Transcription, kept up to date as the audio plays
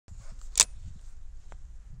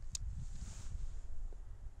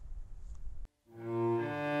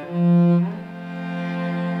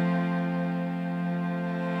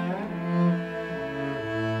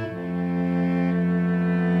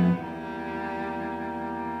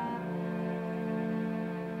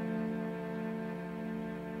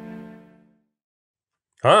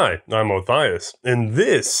Hi, I'm Matthias, and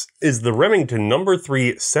this is the Remington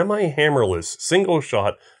No.3 semi-hammerless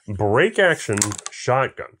single-shot break-action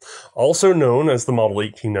shotgun, also known as the Model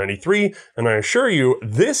 1893, and I assure you,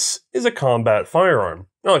 this is a combat firearm.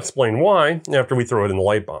 I'll explain why after we throw it in the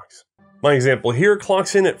light box. My example here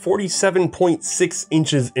clocks in at 47.6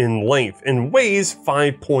 inches in length and weighs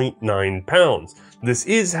 5.9 pounds. This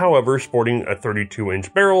is, however, sporting a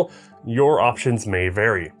 32-inch barrel. Your options may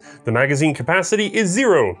vary. The magazine capacity is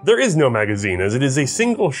 0. There is no magazine, as it is a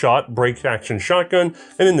single-shot break-action shotgun,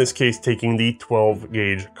 and in this case taking the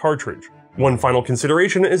 12-gauge cartridge. One final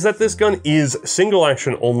consideration is that this gun is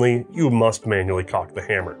single-action only. You must manually cock the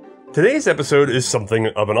hammer. Today's episode is something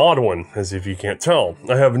of an odd one, as if you can't tell.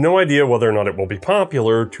 I have no idea whether or not it will be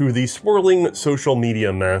popular to the swirling social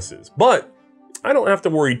media masses, but I don't have to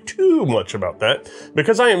worry too much about that,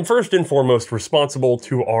 because I am first and foremost responsible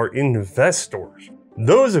to our investors.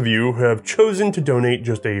 Those of you who have chosen to donate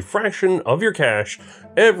just a fraction of your cash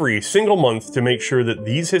every single month to make sure that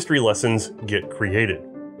these history lessons get created.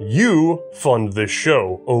 You fund this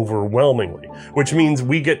show overwhelmingly, which means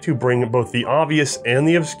we get to bring both the obvious and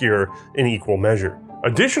the obscure in equal measure.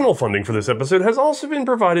 Additional funding for this episode has also been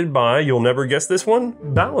provided by, you'll never guess this one,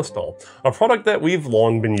 Ballistol, a product that we've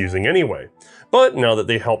long been using anyway. But now that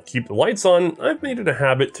they help keep the lights on, I've made it a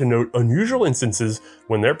habit to note unusual instances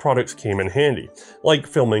when their products came in handy, like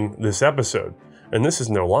filming this episode. And this is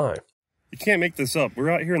no lie. You can't make this up. We're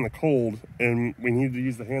out here in the cold and we need to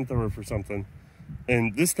use the hand thrower for something.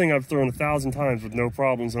 And this thing I've thrown 1,000 times with no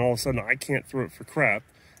problems, and all of a sudden I can't throw it for crap.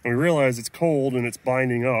 And we realize it's cold and it's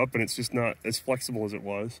binding up and it's just not as flexible as it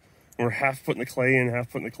was. And we're half putting the clay in, half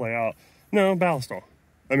putting the clay out. No, Ballistol.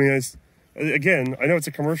 I mean, again, I know it's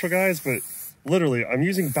a commercial, guys, but literally, I'm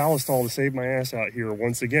using Ballistol to save my ass out here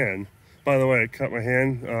once again. By the way, I cut my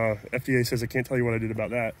hand. FDA says I can't tell you what I did about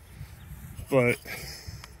that. But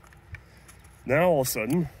now all of a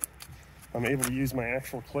sudden, I'm able to use my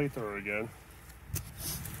actual clay thrower again,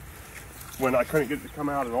 when I couldn't get it to come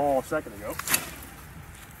out at all a second ago.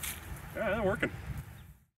 Yeah, they're working.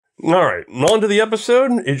 Alright, on to the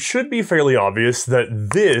episode. It should be fairly obvious that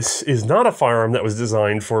this is not a firearm that was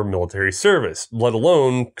designed for military service, let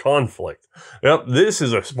alone conflict. Yep, this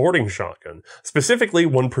is a sporting shotgun, specifically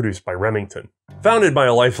one produced by Remington. Founded by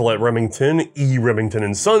a lifer at Remington, E.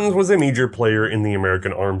 Remington & Sons was a major player in the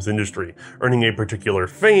American arms industry, earning a particular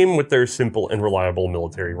fame with their simple and reliable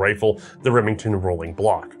military rifle, the Remington Rolling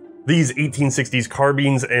Block. These 1860s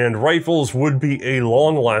carbines and rifles would be a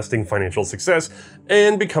long-lasting financial success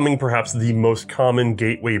and becoming perhaps the most common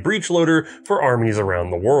gateway breech loader for armies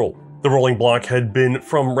around the world. The Rolling Block had been,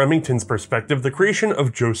 from Remington's perspective, the creation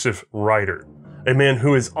of Joseph Ryder, a man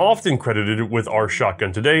who is often credited with our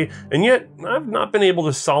shotgun today, and yet I've not been able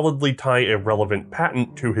to solidly tie a relevant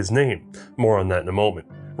patent to his name. More on that in a moment.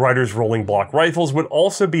 Ryder's Rolling Block rifles would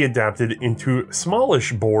also be adapted into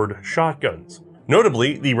smallish bored shotguns.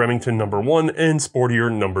 Notably, the Remington No.1 and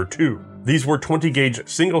sportier No.2. These were 20-gauge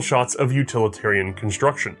single shots of utilitarian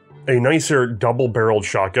construction. A nicer double-barreled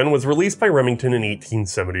shotgun was released by Remington in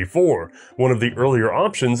 1874, one of the earlier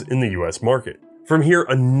options in the US market. From here,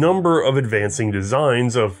 a number of advancing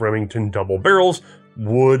designs of Remington double barrels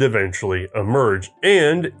would eventually emerge,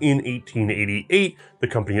 and in 1888, the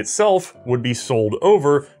company itself would be sold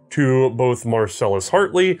over to both Marcellus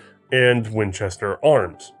Hurley and Winchester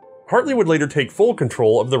Arms. Hurley would later take full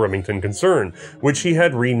control of the Remington concern, which he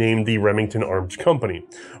had renamed the Remington Arms Company.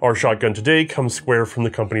 Our shotgun today comes square from the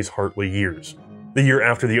company's Hurley years. The year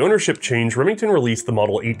after the ownership change, Remington released the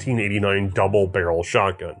Model 1889 double-barrel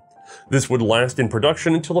shotgun. This would last in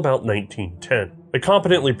production until about 1910. A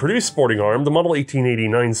competently produced sporting arm, the Model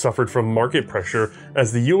 1889 suffered from market pressure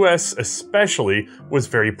as the US especially was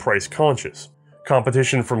very price conscious.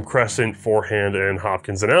 Competition from Crescent, Forehand, and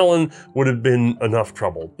Hopkins & Allen would have been enough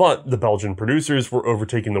trouble, but the Belgian producers were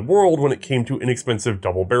overtaking the world when it came to inexpensive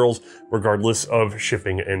double barrels, regardless of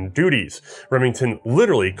shipping and duties. Remington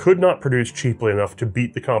literally could not produce cheaply enough to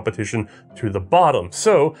beat the competition to the bottom,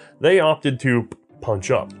 so they opted to punch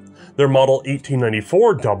up. Their Model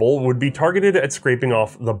 1894 double would be targeted at scraping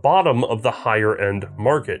off the bottom of the higher-end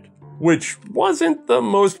market, which wasn't the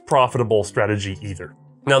most profitable strategy either.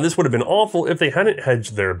 Now, this would have been awful if they hadn't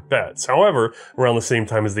hedged their bets. However, around the same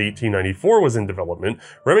time as the 1894 was in development,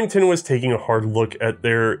 Remington was taking a hard look at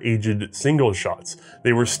their aged single shots.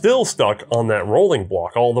 They were still stuck on that rolling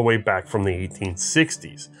block all the way back from the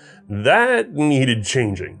 1860s. That needed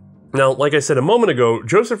changing. Now, like I said a moment ago,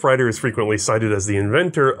 Joseph Ryder is frequently cited as the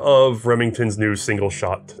inventor of Remington's new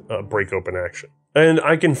single-shot break-open action. And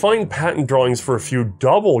I can find patent drawings for a few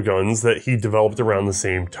double guns that he developed around the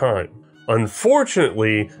same time.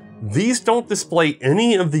 Unfortunately, These don't display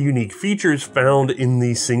any of the unique features found in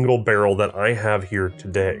the single barrel that I have here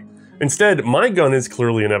today. Instead, my gun is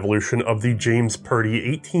clearly an evolution of the James Purdy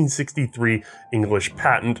 1863 English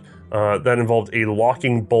patent that involved a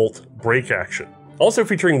locking bolt break action. Also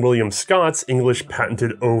featuring William Scott's English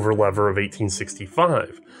patented overlever of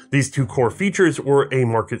 1865. These two core features were a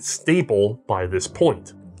market staple by this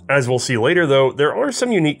point. As we'll see later though, there are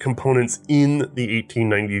some unique components in the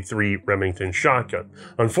 1893 Remington shotgun.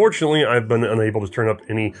 Unfortunately, I've been unable to turn up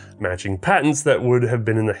any matching patents that would have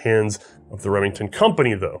been in the hands of the Remington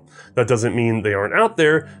company though. That doesn't mean they aren't out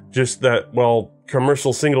there, just that, well,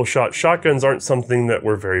 commercial single-shot shotguns aren't something that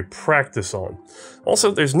we're very practiced on.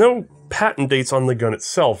 Also, there's no patent dates on the gun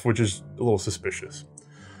itself, which is a little suspicious.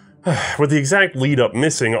 With the exact lead-up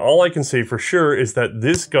missing, all I can say for sure is that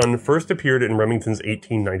this gun first appeared in Remington's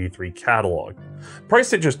 1893 catalog.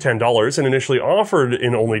 Priced at just $10 and initially offered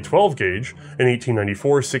in only 12 gauge, in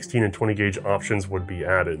 1894, 16 and 20 gauge options would be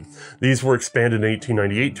added. These were expanded in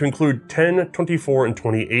 1898 to include 10, 24, and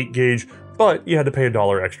 28 gauge, but you had to pay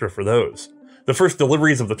 $1 extra for those. The first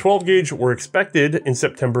deliveries of the 12 gauge were expected in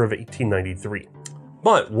September of 1893.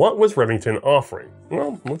 But what was Remington offering?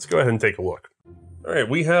 Well, let's go ahead and take a look. All right,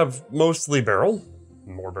 we have mostly barrel,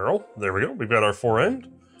 more barrel, there we go. We've got our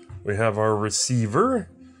forend, we have our receiver,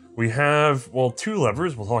 we have, well, two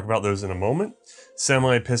levers, we'll talk about those in a moment.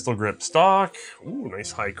 Semi-pistol grip stock, ooh,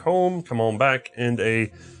 nice high comb, come on back, and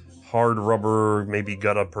a hard rubber, maybe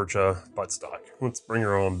gutta percha buttstock. Let's bring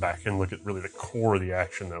her on back and look at really the core of the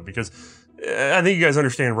action though, because I think you guys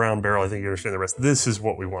understand round barrel, I think you understand the rest. This is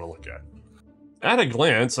what we want to look at. At a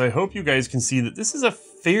glance, I hope you guys can see that this is a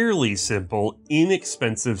fairly simple,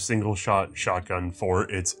 inexpensive single-shot shotgun for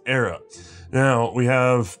its era. Now, we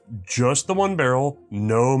have just the one barrel,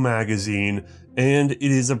 no magazine, and it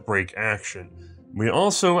is a break action. We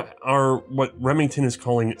also are what Remington is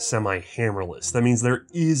calling semi-hammerless. That means there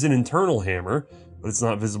is an internal hammer, but it's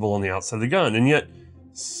not visible on the outside of the gun, and yet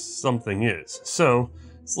something is. So,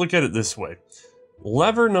 let's look at it this way.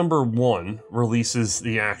 Lever number 1 releases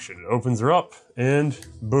the action. It opens her up and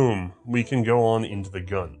boom, we can go on into the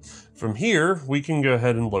gun. From here, we can go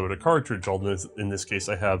ahead and load a cartridge. In this case,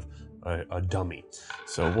 I have a dummy.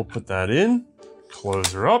 So we'll put that in,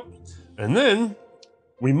 close her up, and then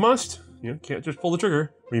we must, can't just pull the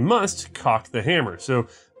trigger, we must cock the hammer. So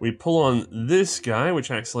we pull on this guy,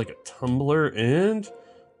 which acts like a tumbler, and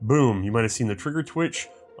boom, you might have seen the trigger twitch.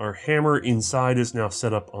 Our hammer inside is now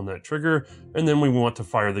set up on that trigger, and then we want to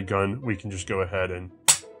fire the gun, we can just go ahead and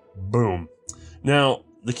boom. Now,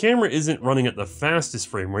 the camera isn't running at the fastest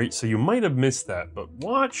frame rate, so you might have missed that, but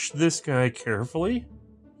watch this guy carefully.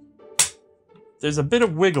 There's a bit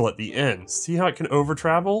of wiggle at the end. See how it can over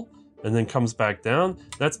travel and then comes back down?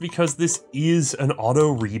 That's because this is an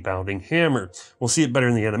auto-rebounding hammer. We'll see it better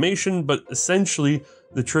in the animation, but essentially,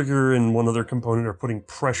 the trigger and one other component are putting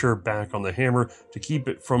pressure back on the hammer to keep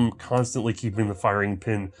it from constantly keeping the firing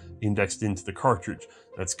pin indexed into the cartridge.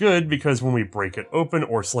 That's good because when we break it open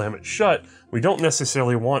or slam it shut, we don't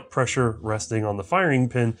necessarily want pressure resting on the firing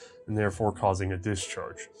pin and therefore causing a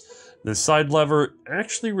discharge. This side lever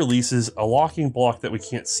actually releases a locking block that we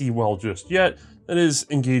can't see well just yet that is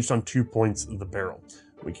engaged on 2 points of the barrel.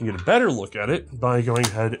 We can get a better look at it by going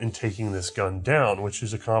ahead and taking this gun down, which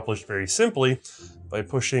is accomplished very simply by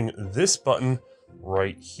pushing this button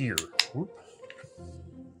right here.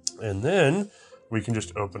 And then we can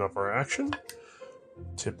just open up our action,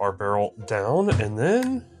 tip our barrel down, and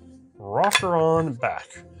then rock her on back.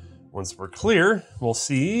 Once we're clear, we'll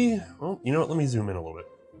see, well, you know what, let me zoom in a little bit.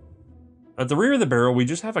 At the rear of the barrel, we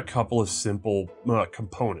just have a couple of simple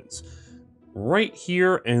components. Right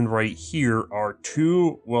here and right here are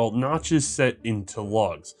two, well, notches set into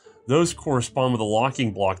lugs. Those correspond with a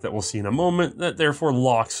locking block that we'll see in a moment that therefore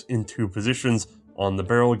locks in two positions on the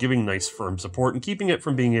barrel, giving nice firm support and keeping it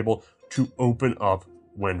from being able to open up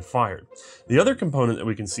when fired. The other component that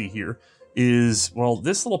we can see here is, well,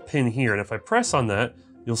 this little pin here, and if I press on that,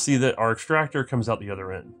 you'll see that our extractor comes out the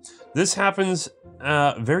other end. This happens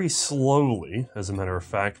very slowly, as a matter of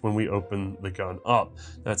fact, when we open the gun up.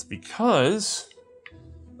 That's because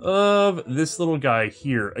of this little guy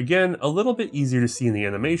here. Again, a little bit easier to see in the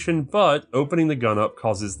animation, but opening the gun up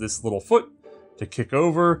causes this little foot to kick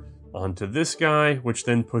over onto this guy, which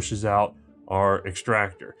then pushes out our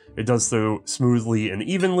extractor. It does so smoothly and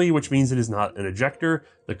evenly, which means it is not an ejector.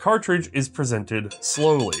 The cartridge is presented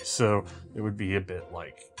slowly, so it would be a bit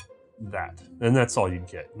like that. And that's all you'd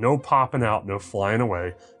get. No popping out, no flying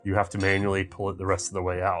away. You have to manually pull it the rest of the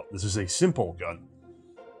way out. This is a simple gun.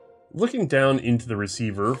 Looking down into the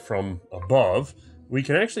receiver from above, we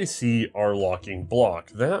can actually see our locking block.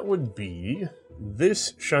 That would be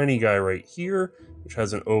this shiny guy right here, which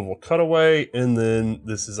has an oval cutaway, and then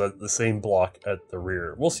this is the same block at the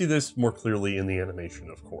rear. We'll see this more clearly in the animation,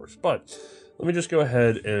 of course, but let me just go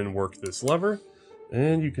ahead and work this lever,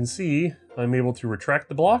 and you can see I'm able to retract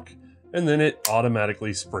the block, and then it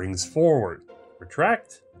automatically springs forward.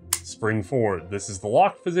 Retract, spring forward. This is the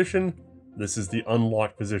locked position, this is the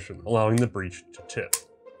unlocked position, allowing the breech to tip.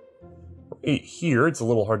 Right here, it's a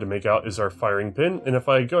little hard to make out, is our firing pin, and if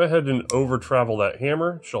I go ahead and over travel that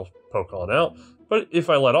hammer, she'll poke on out, but if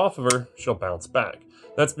I let off of her, she'll bounce back.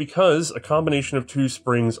 That's because a combination of two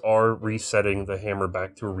springs are resetting the hammer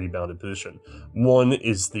back to a rebounded position. One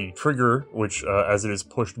is the trigger, which as it is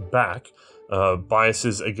pushed back,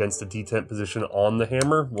 biases against the detent position on the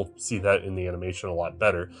hammer. We'll see that in the animation a lot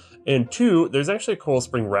better. And two, there's actually a coil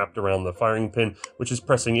spring wrapped around the firing pin, which is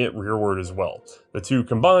pressing it rearward as well. The two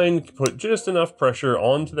combined put just enough pressure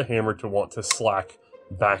onto the hammer to want to slack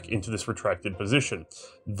back into this retracted position.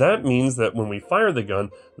 That means that when we fire the gun,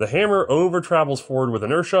 the hammer over travels forward with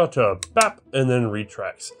inertia to bap and then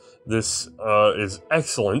retracts. This is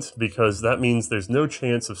excellent because that means there's no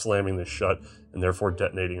chance of slamming this shut and therefore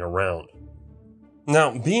detonating a round.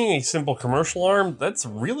 Now, being a simple commercial arm, that's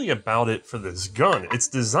really about it for this gun. It's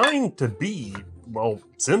designed to be, well,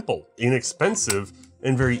 simple, inexpensive,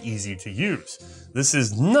 and very easy to use. This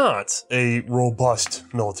is not a robust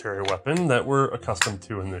military weapon that we're accustomed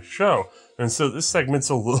to in this show, and so this segment's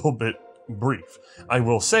a little bit brief. I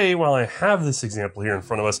will say, while I have this example here in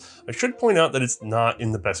front of us, I should point out that it's not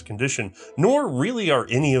in the best condition, nor really are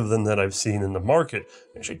any of them that I've seen in the market.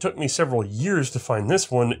 It actually took me several years to find this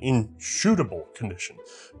one in shootable condition.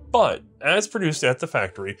 But, as produced at the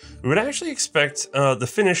factory, we would actually expect the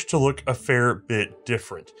finish to look a fair bit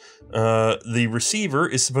different. The receiver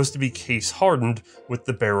is supposed to be case hardened with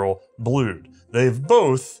the barrel blued. They've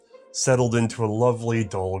both settled into a lovely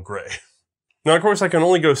dull gray. Now, of course, I can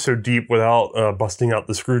only go so deep without busting out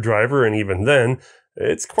the screwdriver, and even then,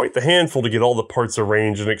 it's quite the handful to get all the parts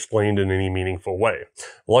arranged and explained in any meaningful way.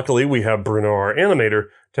 Luckily, we have Bruno, our animator,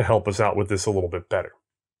 to help us out with this a little bit better.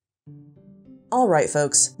 Alright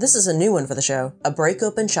folks, this is a new one for the show, a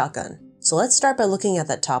break-open shotgun. So let's start by looking at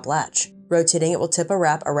that top latch. Rotating it will tip a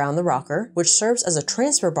wrap around the rocker, which serves as a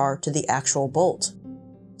transfer bar to the actual bolt.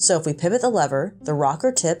 So if we pivot the lever, the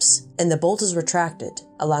rocker tips, and the bolt is retracted,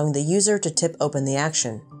 allowing the user to tip open the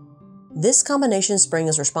action. This combination spring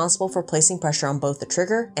is responsible for placing pressure on both the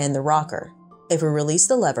trigger and the rocker. If we release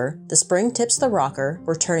the lever, the spring tips the rocker,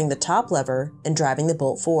 returning the top lever and driving the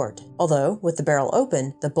bolt forward. Although, with the barrel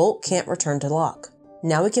open, the bolt can't return to lock.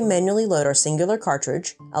 Now we can manually load our singular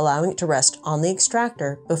cartridge, allowing it to rest on the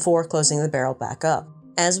extractor before closing the barrel back up.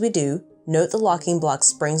 As we do, note the locking block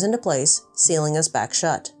springs into place, sealing us back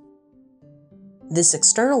shut. This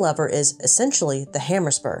external lever is essentially the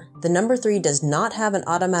hammer spur. The No.3 does not have an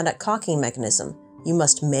automatic cocking mechanism. You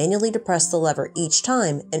must manually depress the lever each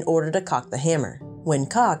time in order to cock the hammer. When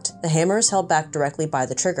cocked, the hammer is held back directly by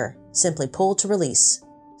the trigger. Simply pull to release.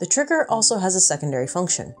 The trigger also has a secondary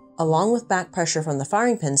function. Along with back pressure from the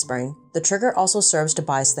firing pin spring, the trigger also serves to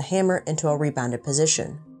bias the hammer into a rebounded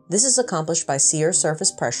position. This is accomplished by sear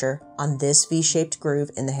surface pressure on this V-shaped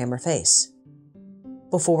groove in the hammer face.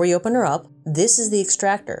 Before we open her up, this is the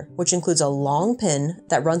extractor, which includes a long pin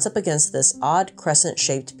that runs up against this odd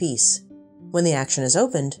crescent-shaped piece. When the action is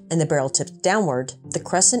opened and the barrel tips downward, the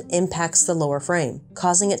crescent impacts the lower frame,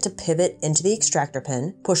 causing it to pivot into the extractor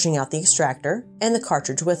pin, pushing out the extractor and the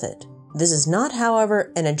cartridge with it. This is not,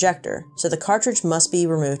 however, an ejector, so the cartridge must be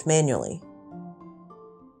removed manually.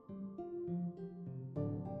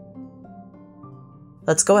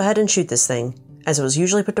 Let's go ahead and shoot this thing, as it was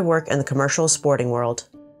usually put to work in the commercial sporting world.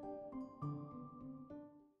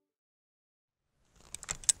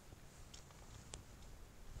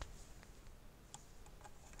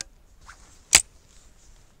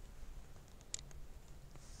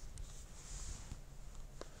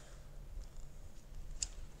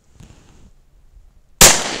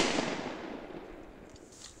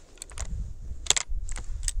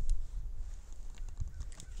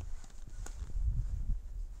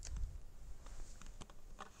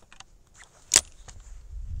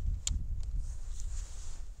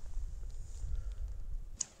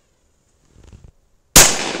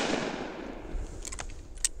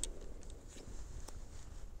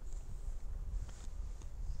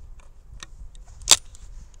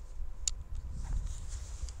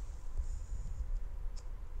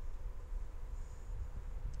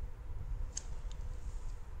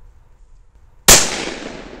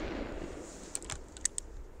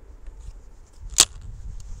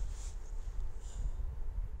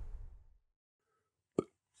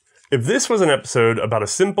 If this was an episode about a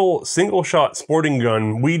simple, single-shot sporting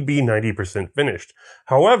gun, we'd be 90% finished.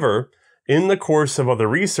 However, in the course of other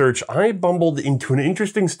research, I bumbled into an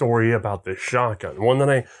interesting story about this shotgun, one that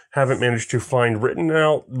I haven't managed to find written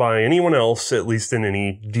out by anyone else, at least in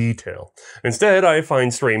any detail. Instead, I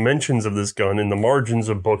find stray mentions of this gun in the margins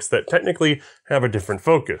of books that technically have a different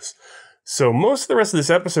focus. So most of the rest of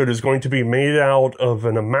this episode is going to be made out of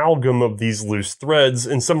an amalgam of these loose threads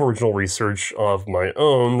and some original research of my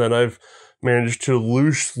own that I've managed to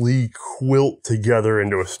loosely quilt together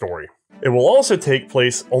into a story. It will also take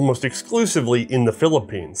place almost exclusively in the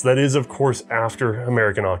Philippines, that is, of course, after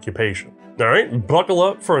American occupation. Alright, buckle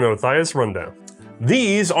up for an Othayus rundown.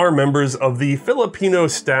 These are members of the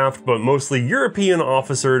Filipino-staffed but mostly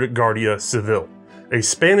European-officered Guardia Civil, a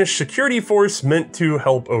Spanish security force meant to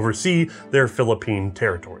help oversee their Philippine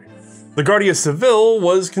territory. The Guardia Civil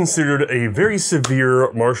was considered a very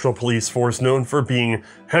severe martial police force known for being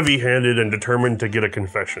heavy-handed and determined to get a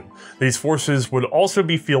confession. These forces would also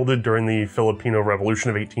be fielded during the Filipino Revolution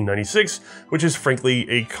of 1896, which is frankly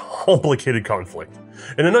a complicated conflict.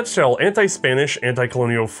 In a nutshell, anti-Spanish,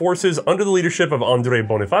 anti-colonial forces under the leadership of André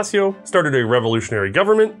Bonifacio started a revolutionary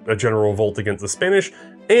government, a general revolt against the Spanish,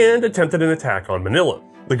 and attempted an attack on Manila.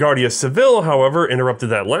 The Guardia Civil, however, interrupted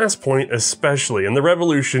that last point especially, and the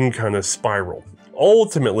revolution kind of spiraled.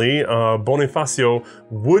 Ultimately, Bonifacio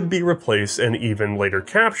would be replaced and even later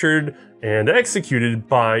captured and executed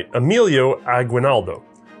by Emilio Aguinaldo,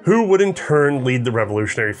 who would in turn lead the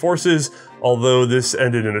revolutionary forces. Although this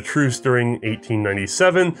ended in a truce during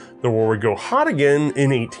 1897, the war would go hot again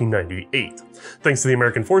in 1898, thanks to the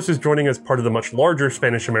American forces joining as part of the much larger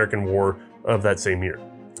Spanish-American War of that same year.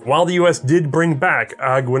 While the US did bring back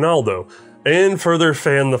Aguinaldo and further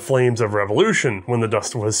fan the flames of revolution when the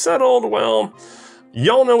dust was settled, well,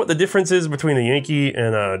 y'all know what the difference is between a Yankee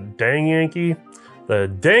and a dang Yankee? The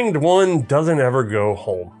danged one doesn't ever go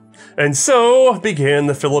home. And so began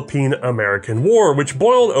the Philippine-American War, which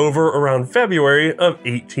boiled over around February of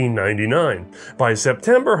 1899. By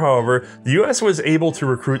September, however, the US was able to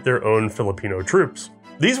recruit their own Filipino troops.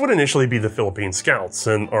 These would initially be the Philippine Scouts,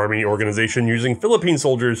 an army organization using Philippine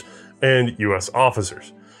soldiers and US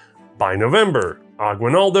officers. By November,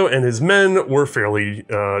 Aguinaldo and his men were fairly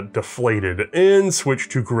deflated and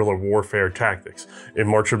switched to guerrilla warfare tactics. In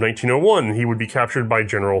March of 1901, he would be captured by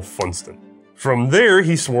General Funston. From there,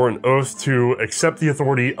 he swore an oath to accept the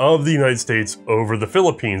authority of the United States over the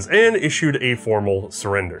Philippines and issued a formal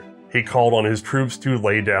surrender. He called on his troops to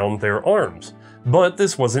lay down their arms, but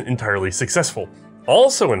this wasn't entirely successful.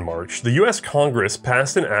 Also in March, the US Congress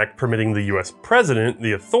passed an act permitting the US President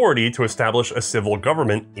the authority to establish a civil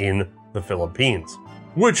government in the Philippines,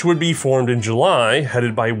 which would be formed in July,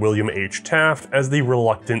 headed by William H. Taft as the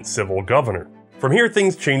reluctant civil governor. From here,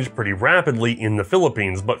 things changed pretty rapidly in the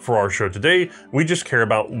Philippines, but for our show today, we just care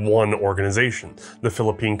about one organization, the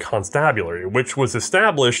Philippine Constabulary, which was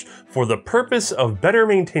established for the purpose of better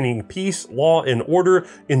maintaining peace, law, and order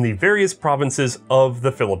in the various provinces of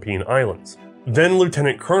the Philippine Islands. Then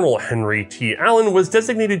Lieutenant Colonel Henry T. Allen was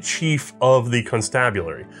designated Chief of the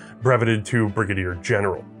Constabulary, breveted to Brigadier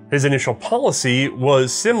General. His initial policy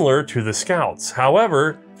was similar to the Scouts.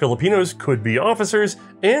 However, Filipinos could be officers,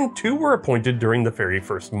 and 2 were appointed during the very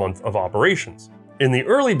first month of operations. In the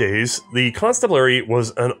early days, the Constabulary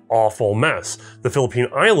was an awful mess. The Philippine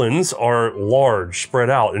Islands are large,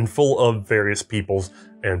 spread out, and full of various peoples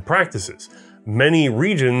and practices. Many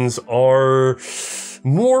regions are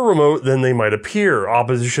more remote than they might appear.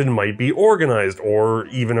 Opposition might be organized or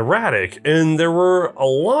even erratic, and there were a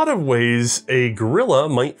lot of ways a guerrilla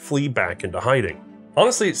might flee back into hiding.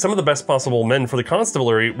 Honestly, some of the best possible men for the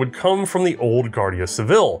Constabulary would come from the old Guardia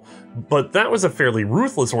Civil, but that was a fairly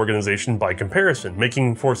ruthless organization by comparison,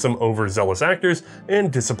 making for some overzealous actors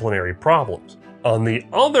and disciplinary problems. On the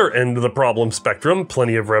other end of the problem spectrum,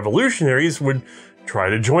 plenty of revolutionaries would try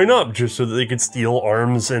to join up just so that they could steal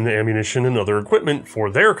arms and ammunition and other equipment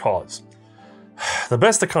for their cause. The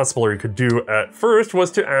best the Constabulary could do at first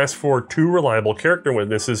was to ask for 2 reliable character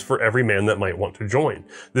witnesses for every man that might want to join.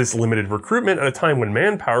 This limited recruitment at a time when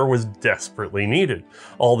manpower was desperately needed.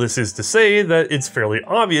 All this is to say that it's fairly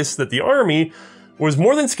obvious that the Army was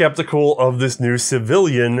more than skeptical of this new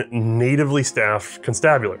civilian, natively staffed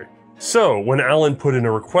constabulary. So, when Allen put in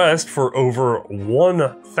a request for over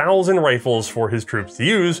 1,000 rifles for his troops to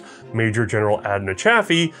use, Major General Adna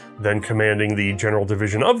Chaffee, then commanding the General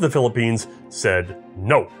Division of the Philippines, said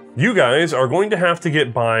no. You guys are going to have to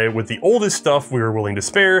get by with the oldest stuff we are willing to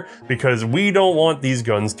spare because we don't want these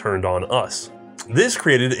guns turned on us. This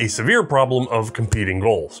created a severe problem of competing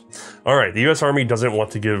goals. Alright, the US Army doesn't want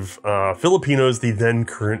to give Filipinos the then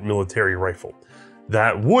current military rifle.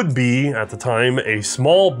 That would be, at the time, a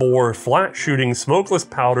small bore, flat shooting, smokeless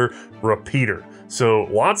powder repeater. So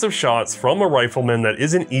lots of shots from a rifleman that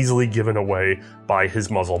isn't easily given away by his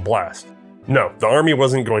muzzle blast. No, the Army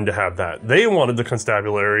wasn't going to have that. They wanted the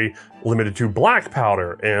Constabulary limited to black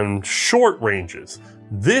powder and short ranges.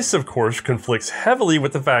 This, of course, conflicts heavily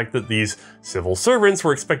with the fact that these civil servants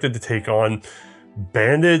were expected to take on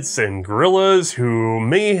bandits and guerrillas who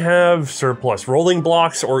may have surplus rolling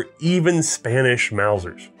blocks or even Spanish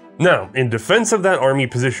Mausers. Now, in defense of that Army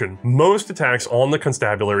position, most attacks on the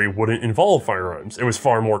Constabulary wouldn't involve firearms. It was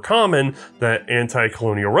far more common that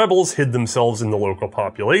anti-colonial rebels hid themselves in the local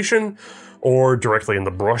population or directly in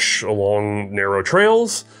the brush along narrow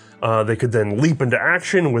trails. They could then leap into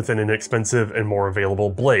action with an inexpensive and more available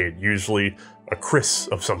blade, usually a kris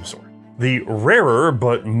of some sort. The rarer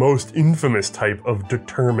but most infamous type of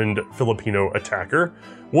determined Filipino attacker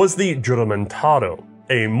was the juramentado,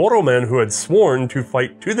 a Moro man who had sworn to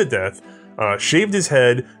fight to the death, shaved his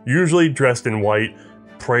head, usually dressed in white,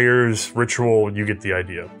 prayers, ritual, you get the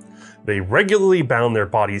idea. They regularly bound their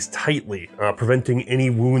bodies tightly, preventing any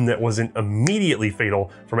wound that wasn't immediately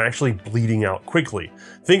fatal from actually bleeding out quickly.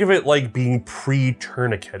 Think of it like being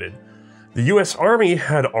pre-tourniqueted. The US Army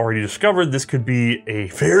had already discovered this could be a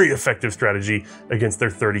very effective strategy against their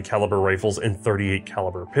 .30 caliber rifles and .38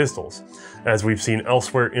 caliber pistols. As we've seen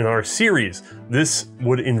elsewhere in our series, this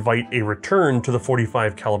would invite a return to the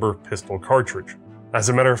 .45 caliber pistol cartridge. As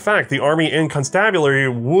a matter of fact, the Army and Constabulary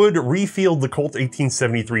would refield the Colt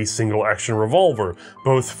 1873 single-action revolver,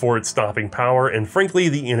 both for its stopping power and frankly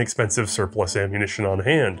the inexpensive surplus ammunition on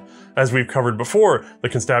hand. As we've covered before, the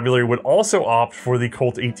Constabulary would also opt for the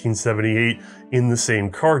Colt 1878 in the same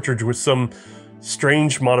cartridge with some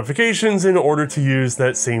strange modifications in order to use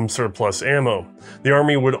that same surplus ammo. The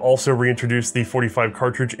Army would also reintroduce the .45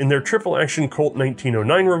 cartridge in their triple-action Colt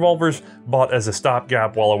 1909 revolvers, bought as a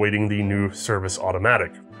stopgap while awaiting the new service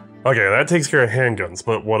automatic. Okay, that takes care of handguns,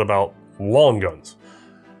 but what about long guns?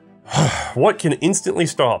 What can instantly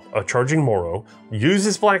stop a charging Moro,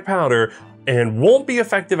 uses black powder, and won't be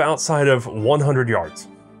effective outside of 100 yards?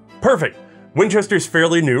 Perfect! Winchester's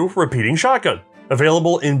fairly new repeating shotgun,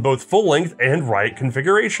 available in both full-length and riot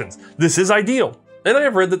configurations. This is ideal. And I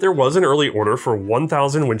have read that there was an early order for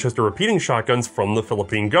 1,000 Winchester repeating shotguns from the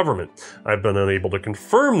Philippine government. I've been unable to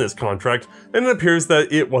confirm this contract, and it appears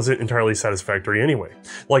that it wasn't entirely satisfactory anyway.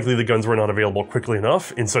 Likely the guns were not available quickly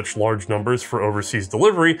enough in such large numbers for overseas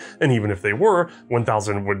delivery, and even if they were,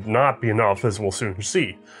 1,000 would not be enough, as we'll soon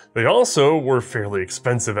see. They also were fairly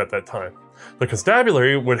expensive at that time. The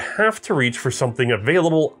Constabulary would have to reach for something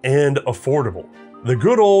available and affordable. The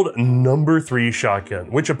good old No.3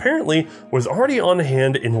 shotgun, which apparently was already on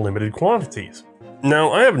hand in limited quantities.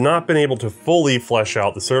 Now, I have not been able to fully flesh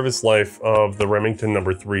out the service life of the Remington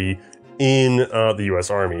No.3 in the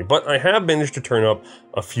US Army, but I have managed to turn up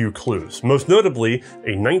a few clues, most notably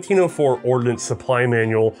a 1904 Ordnance supply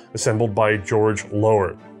manual assembled by George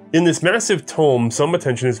Lahrer. In this massive tome, some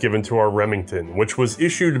attention is given to our Remington, which was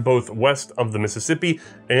issued both west of the Mississippi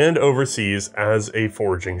and overseas as a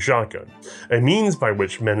foraging shotgun, a means by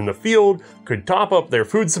which men in the field could top up their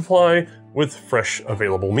food supply with fresh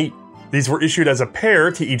available meat. These were issued as a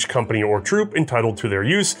pair to each company or troop entitled to their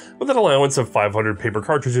use, with an allowance of 500 paper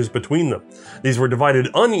cartridges between them. These were divided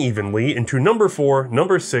unevenly into No. 4,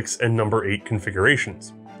 No. 6, and No. 8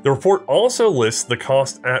 configurations. The report also lists the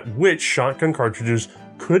cost at which shotgun cartridges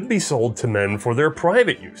could be sold to men for their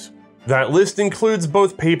private use. That list includes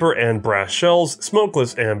both paper and brass shells,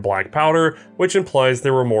 smokeless and black powder, which implies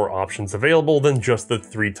there were more options available than just the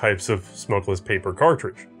 3 types of smokeless paper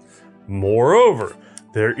cartridge. Moreover,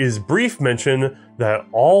 there is brief mention that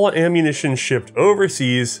all ammunition shipped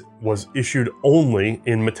overseas was issued only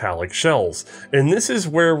in metallic shells, and this is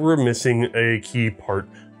where we're missing a key part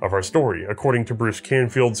of our story. According to Bruce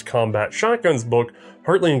Canfield's Combat Shotguns book,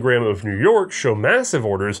 Hurley and Graham of New York show massive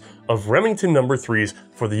orders of Remington No.3s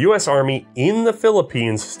for the US Army in the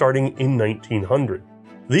Philippines starting in 1900.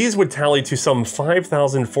 These would tally to some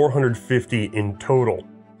 5,450 in total.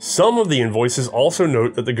 Some of the invoices also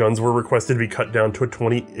note that the guns were requested to be cut down to a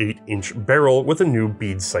 28-inch barrel with a new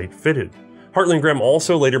bead sight fitted. Hurley and Graham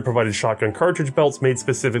also later provided shotgun cartridge belts made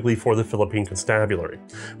specifically for the Philippine Constabulary,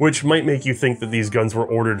 which might make you think that these guns were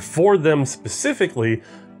ordered for them specifically,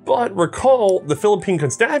 but recall the Philippine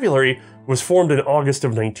Constabulary was formed in August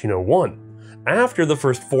of 1901, after the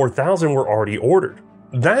first 4,000 were already ordered.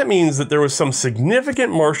 That means that there was some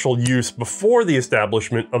significant martial use before the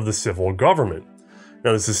establishment of the civil government.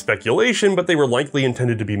 Now this is speculation, but they were likely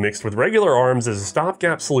intended to be mixed with regular arms as a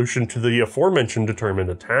stopgap solution to the aforementioned determined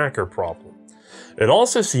attacker problem. It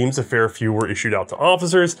also seems a fair few were issued out to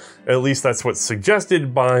officers, at least that's what's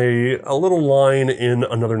suggested by a little line in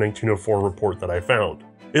another 1904 report that I found.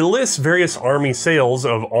 It lists various Army sales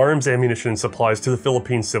of arms, ammunition, and supplies to the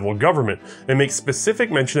Philippine civil government, and makes specific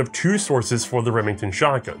mention of two sources for the Remington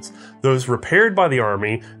shotguns: those repaired by the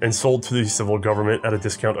Army and sold to the civil government at a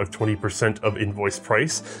discount of 20% of invoice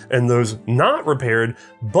price, and those not repaired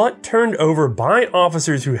but turned over by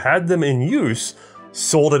officers who had them in use,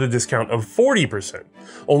 sold at a discount of 40%.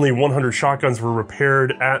 Only 100 shotguns were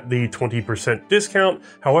repaired at the 20% discount,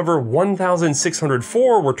 however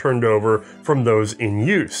 1,604 were turned over from those in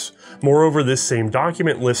use. Moreover, this same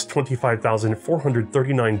document lists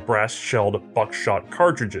 25,439 brass-shelled buckshot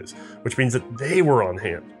cartridges, which means that they were on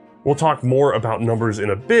hand. We'll talk more about numbers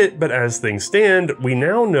in a bit, but as things stand, we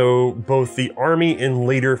now know both the Army and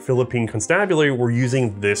later Philippine Constabulary were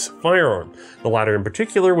using this firearm. The latter in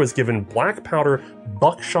particular was given black powder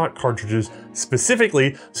buckshot cartridges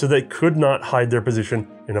specifically so they could not hide their position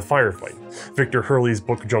in a firefight. Victor Hurley's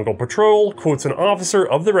book Jungle Patrol quotes an officer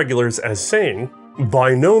of the regulars as saying,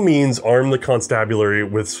 "By no means arm the constabulary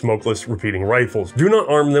with smokeless repeating rifles. Do not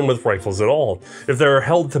arm them with rifles at all. If they are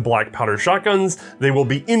held to black powder shotguns, they will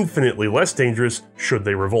be infinitely less dangerous should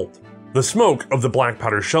they revolt. The smoke of the black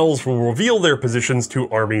powder shells will reveal their positions to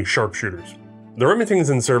Army sharpshooters." The Remingtons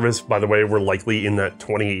in service, by the way, were likely in that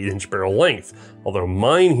 28-inch barrel length. Although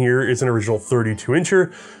mine here is an original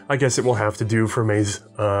 32-incher, I guess it will have to do for May's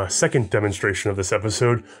second demonstration of this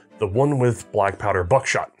episode, the one with black powder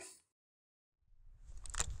buckshot.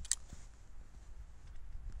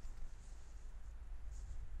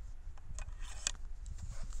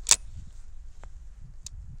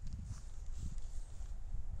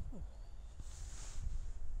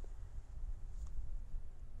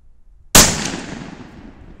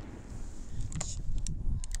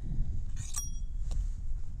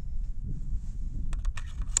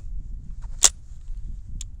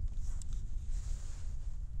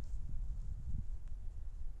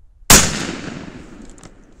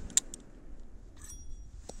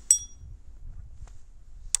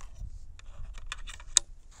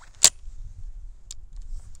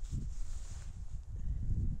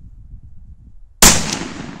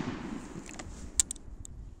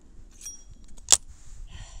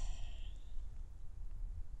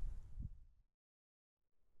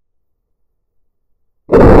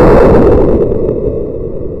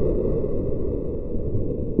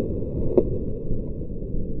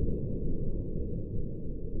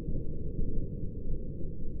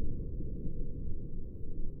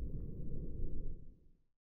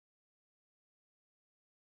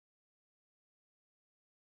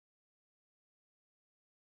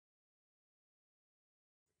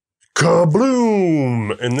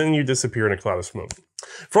 Kabloom! And then you disappear in a cloud of smoke.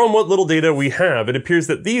 From what little data we have, it appears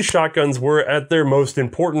that these shotguns were at their most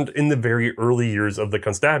important in the very early years of the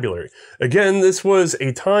constabulary. Again, this was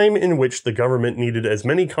a time in which the government needed as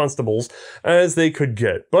many constables as they could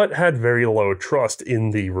get, but had very low trust in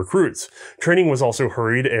the recruits. Training was also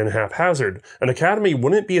hurried and haphazard. An academy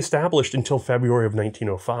wouldn't be established until February of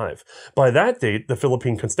 1905. By that date, the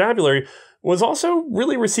Philippine Constabulary was also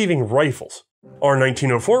really receiving rifles. Our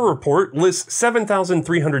 1904 report lists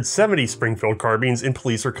 7,370 Springfield carbines in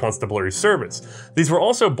police or constabulary service. These were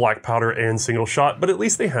also black powder and single shot, but at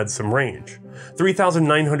least they had some range.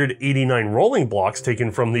 3,989 rolling blocks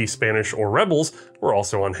taken from the Spanish or rebels were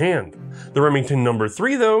also on hand. The Remington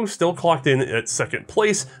No.3 though still clocked in at second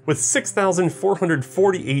place with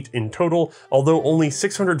 6,448 in total, although only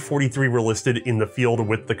 643 were listed in the field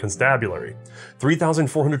with the constabulary.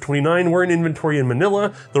 3,429 were in inventory in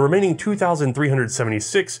Manila, the remaining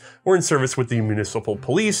 2,376 were in service with the municipal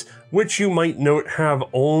police, which you might note have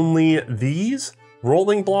only these,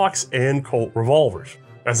 rolling blocks, and Colt revolvers.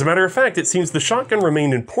 As a matter of fact, it seems the shotgun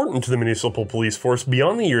remained important to the municipal police force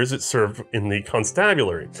beyond the years it served in the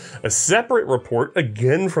constabulary. A separate report,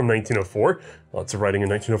 again from 1904, lots of writing in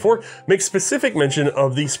 1904, makes specific mention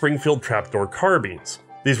of the Springfield trapdoor carbines.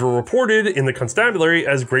 These were reported in the constabulary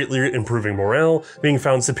as greatly improving morale, being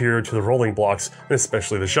found superior to the rolling blocks, and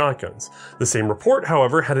especially the shotguns. The same report,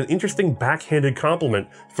 however, had an interesting backhanded compliment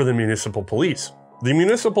for the municipal police. The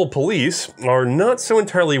municipal police are not so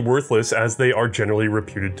entirely worthless as they are generally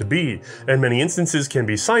reputed to be, and many instances can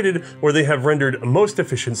be cited where they have rendered most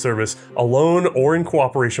efficient service alone or in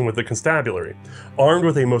cooperation with the constabulary. Armed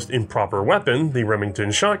with a most improper weapon, the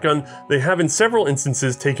Remington shotgun, they have in several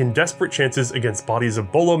instances taken desperate chances against bodies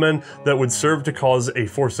of bolo men that would serve to cause a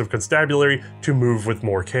force of constabulary to move with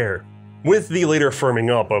more care. with the later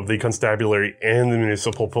firming up of the Constabulary and the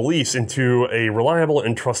municipal police into a reliable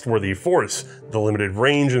and trustworthy force. The limited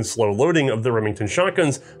range and slow loading of the Remington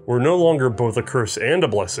shotguns were no longer both a curse and a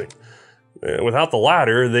blessing. Without the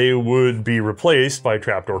latter, they would be replaced by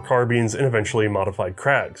trapdoor carbines and eventually modified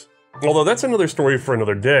Krags. Although that's another story for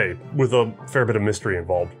another day, with a fair bit of mystery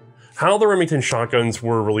involved. How the Remington shotguns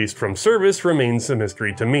were released from service remains a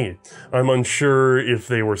mystery to me. I'm unsure if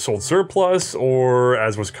they were sold surplus or,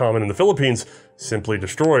 as was common in the Philippines, simply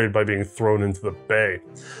destroyed by being thrown into the bay.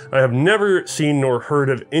 I have never seen nor heard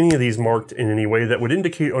of any of these marked in any way that would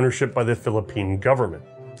indicate ownership by the Philippine government.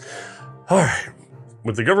 Alright,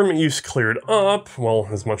 with the government use cleared up, well,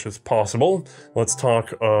 as much as possible, let's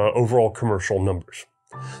talk overall commercial numbers.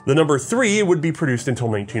 The No.3 would be produced until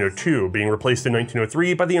 1902, being replaced in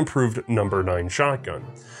 1903 by the improved No.9 shotgun.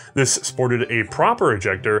 This sported a proper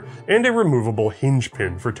ejector and a removable hinge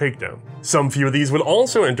pin for takedown. Some few of these would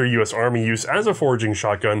also enter US Army use as a foraging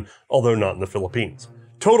shotgun, although not in the Philippines.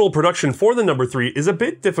 Total production for the No.3 is a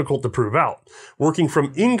bit difficult to prove out. Working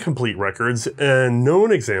from incomplete records and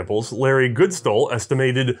known examples, Larry Goodstall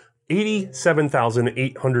estimated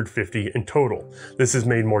 87,850 in total. This is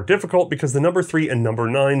made more difficult because the No.3 and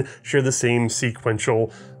No.9 share the same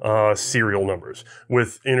sequential serial numbers,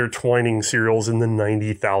 with intertwining serials in the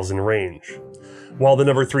 90,000 range. While the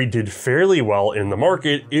No.3 did fairly well in the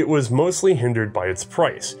market, it was mostly hindered by its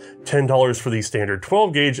price, $10 for the standard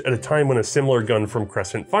 12 gauge at a time when a similar gun from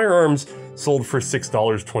Crescent Firearms sold for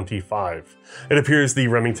 $6.25. It appears the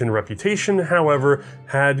Remington reputation, however,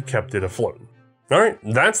 had kept it afloat. Alright,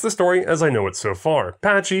 that's the story as I know it so far.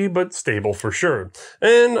 Patchy, but stable for sure.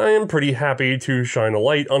 And I am pretty happy to shine a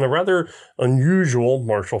light on a rather unusual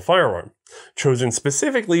martial firearm, chosen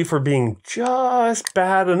specifically for being just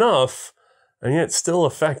bad enough, and yet still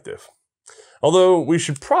effective. Although we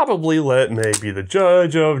should probably let May be the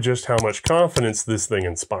judge of just how much confidence this thing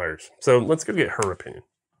inspires. So let's go get her opinion.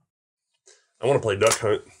 I want to play Duck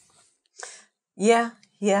Hunt. Yeah,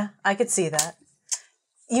 I could see that.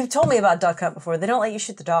 You've told me about Duck Hunt before. They don't let you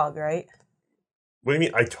shoot the dog, right? What do you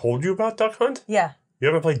mean? I told you about Duck Hunt? Yeah. You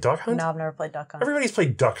haven't played Duck Hunt? No, I've never played Duck Hunt. Everybody's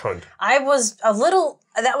played Duck Hunt. That was a little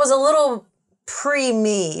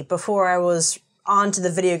pre-me before I was onto the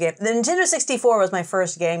video game. The Nintendo 64 was my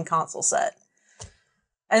first game console set.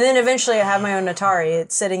 And then eventually I have my own Atari.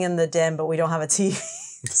 It's sitting in the den, but we don't have a TV.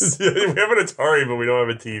 We have an Atari, but we don't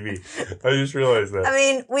have a TV. I just realized that. I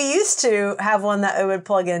mean, we used to have one that it would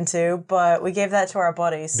plug into, but we gave that to our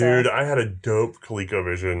buddies. So. Dude, I had a dope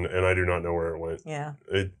ColecoVision, and I do not know where it went. Yeah.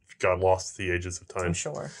 It got lost to the ages of time. I'm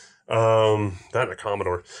sure. That and a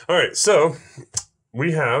Commodore. All right, so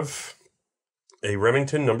we have a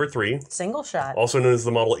Remington No.3. Single shot. Also known as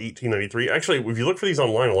the model 1893. Actually, if you look for these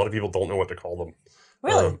online, a lot of people don't know what to call them.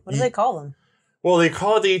 Really? What do they call them? Well, they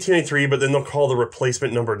call it the 1893, but then they'll call the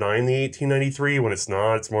replacement No.9 the 1893 when it's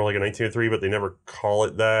not. It's more like a 1903, but they never call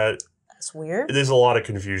it that. That's weird. There's a lot of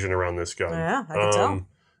confusion around this gun. Yeah, I can tell.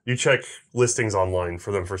 You check listings online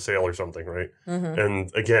for them for sale or something, right? Mm-hmm.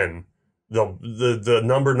 And again, the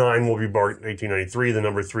No.9 will be marked 1893. The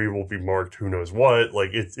No.3 will be marked who knows what. Like,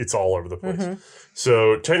 it's all over the place. Mm-hmm.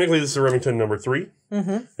 So technically, this is a Remington No.3,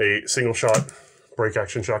 mm-hmm. a single shot break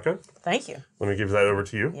action shotgun. Thank you. Let me give that over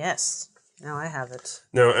to you. Yes. Now I have it.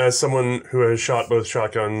 Now, as someone who has shot both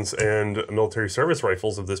shotguns and military service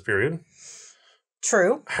rifles of this period,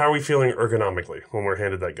 true. How are we feeling ergonomically when we're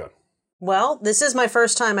handed that gun? Well, this is my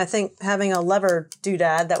first time, I think, having a lever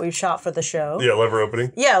doodad that we've shot for the show. Yeah, lever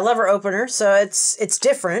opening. Yeah, lever opener. So it's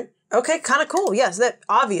different. Okay, kind of cool. Yes, that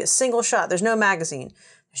obvious single shot. There's no magazine.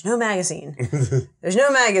 There's no magazine. There's no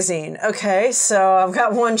magazine. Okay, so I've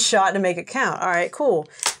got one shot to make it count. All right, cool.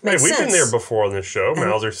 Makes we've sense. been there before on this show.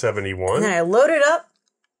 Mauser 71. And then I load it up.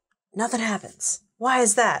 Nothing happens. Why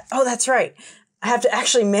is that? Oh, that's right. I have to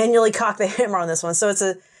actually manually cock the hammer on this one. So it's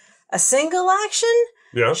a single action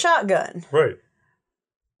shotgun. Right.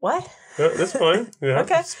 What? Yeah, that's fine. Yeah,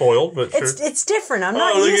 okay. Spoiled, but sure. It's different. I'm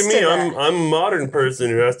not look used at me. to that. I'm a modern person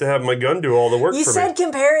who has to have my gun do all the work for me. You said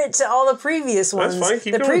compare it to all the previous ones. That's fine.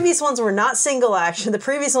 Keep going. Previous ones were not single action. The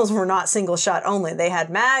previous ones were not single shot only. They had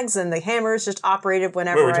mags and the hammers just operated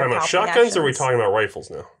whenever I Wait, we're talking about shotguns or are we talking about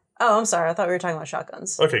rifles now? Oh, I'm sorry. I thought we were talking about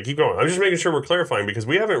shotguns. Okay, keep going. I'm just making sure we're clarifying because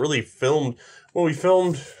we haven't really filmed... Well, we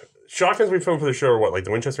filmed... Shotguns we filmed for the show are what? Like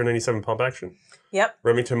the Winchester 97 pump action? Yep.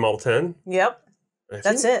 Remington Model 10? Yep.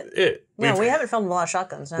 That's it. No, we haven't filmed a lot of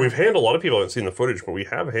shotguns. No. We've handled, a lot of people haven't seen the footage, but we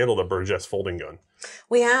have handled a Burgess folding gun.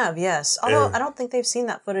 We have, yes. Although I don't think they've seen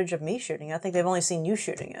that footage of me shooting it. I think they've only seen you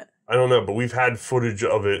shooting it. I don't know, but we've had footage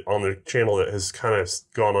of it on the channel that has kind of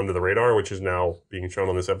gone under the radar, which is now being shown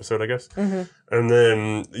on this episode, I guess. Mm-hmm. And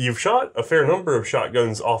then you've shot a fair number of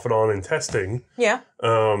shotguns off and on in testing. Yeah.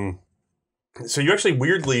 So you actually,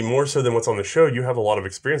 weirdly, more so than what's on the show, you have a lot of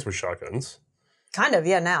experience with shotguns. Kind of,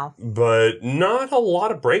 yeah, now. But not a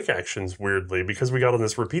lot of break actions, weirdly, because we got on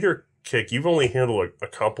this repeater kick. You've only handled a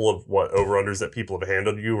couple of, over-unders that people have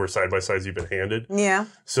handed you, or side-by-sides you've been handed. Yeah.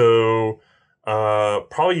 So,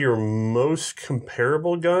 probably your most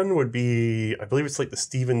comparable gun would be, I believe it's like the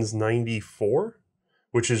Stevens 94,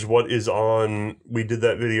 which is what is on, we did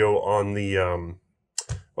that video on the,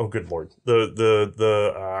 oh, good Lord, the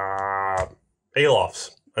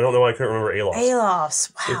Alofs. I don't know why I couldn't remember Alofs.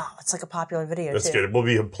 Alofs. Wow. It's like a popular video, That's too. good. We'll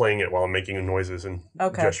be playing it while I'm making noises and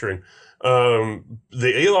Okay. gesturing. The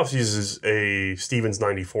Alofs uses a Stevens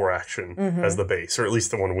 94 action as the base, or at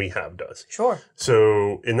least the one we have does. Sure.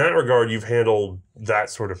 So in that regard, you've handled that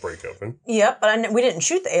sort of break open. Yep, but we didn't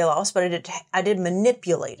shoot the Alofs, but I did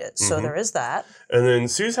manipulate it, so there is that. And then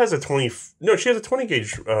Suze has a 20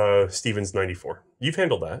 gauge Stevens 94. You've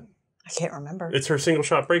handled that. I can't remember. It's her single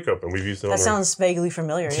shot break open. We've used it on That sounds vaguely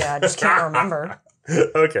familiar, yeah. I just can't remember.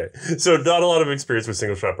 Okay. So not a lot of experience with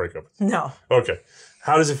single shot break opens. No. Okay.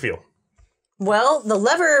 How does it feel? Well, the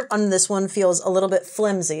lever on this one feels a little bit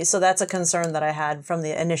flimsy, so that's a concern that I had from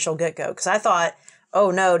the initial get-go. Because I thought, oh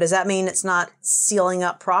no, does that mean it's not sealing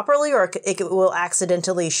up properly, or it will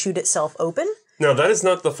accidentally shoot itself open? No, that is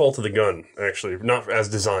not the fault of the gun, actually, not as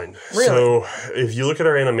designed. Really? So if you look at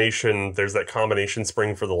our animation, there's that combination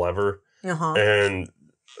spring for the lever, and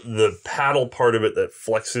the paddle part of it that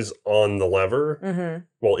flexes on the lever,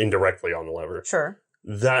 well, indirectly on the lever. Sure.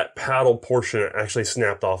 That paddle portion actually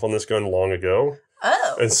snapped off on this gun long ago.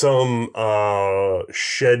 Oh. And some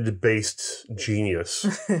shed-based genius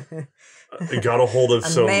got a hold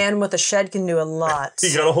of A man with a shed can do a lot.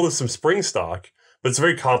 He got a hold of some spring stock, but it's a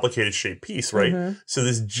very complicated shaped piece, right? So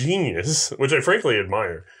this genius, which I frankly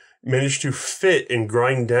admire, managed to fit and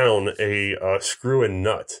grind down a screw and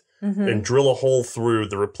nut and drill a hole through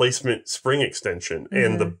the replacement spring extension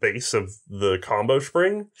and the base of the combo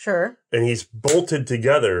spring. Sure. And he's bolted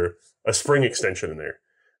together a spring extension in there.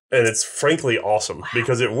 And it's frankly awesome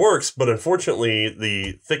because it works, but unfortunately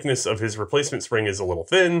the thickness of his replacement spring is a little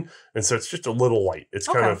thin, and so it's just a little light. It's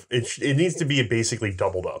kind of, it needs to be basically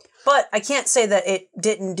doubled up. But I can't say that it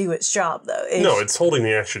didn't do its job, though. No, it's holding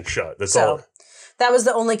the action shut. That's all. That was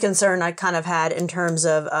the only concern I kind of had in terms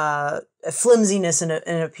of flimsiness and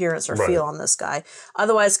appearance or feel on this guy.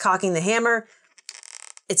 Otherwise, cocking the hammer,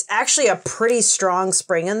 it's actually a pretty strong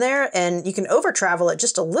spring in there, and you can over travel it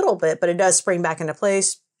just a little bit, but it does spring back into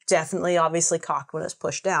place. Definitely, obviously cocked when it's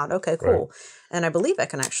pushed down. Okay, cool. Right. And I believe I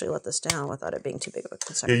can actually let this down without it being too big of a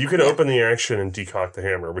concern. Yeah, you can open the action and decock the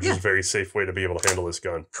hammer, which is a very safe way to be able to handle this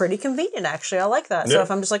gun. Pretty convenient, actually. I like that. So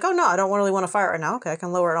if I'm just like, oh no, I don't really want to fire it right now. Okay, I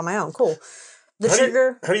can lower it on my own. Cool. The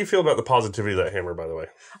trigger. How do you feel about the positivity of that hammer, by the way?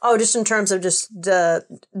 Oh, just in terms of just the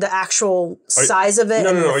actual size of it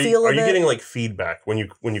and the feel of it? Are you getting like feedback when you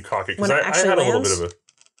cock it? Because I had a little bit of a...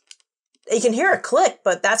 You can hear it click,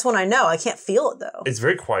 but that's when I know. I can't feel it, though. It's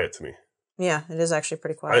very quiet to me. Yeah, it is actually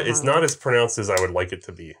pretty quiet. It's not as pronounced as I would like it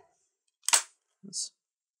to be.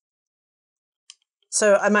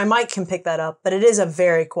 So my mic can pick that up, but it is a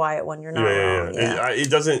very quiet one. You're not wrong. Yeah. It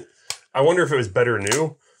doesn't... I wonder if it was better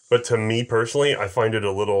new, but to me personally, I find it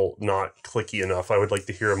a little not clicky enough. I would like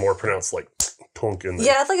to hear a more pronounced, like, tonk in there.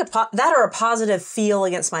 Yeah, I'd like that or a positive feel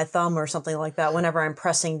against my thumb or something like that whenever I'm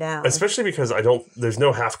pressing down. Especially because there's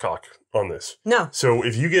no half cock on this. No. So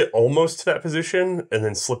if you get almost to that position and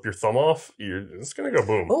then slip your thumb off, it's going to go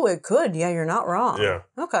boom. Oh, it could. Yeah, you're not wrong. Yeah.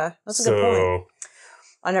 Okay, that's a good point.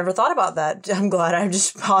 I never thought about that. I'm glad I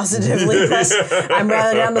just positively pressed. I'm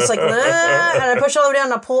rather down, just like, and I push all the way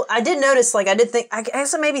down and I pull. I did notice, I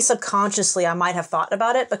guess maybe subconsciously I might have thought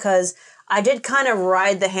about it because I did kind of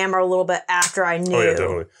ride the hammer a little bit after I knew. Oh, yeah,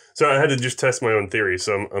 definitely. So I had to just test my own theory.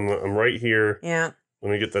 So I'm right here. Yeah.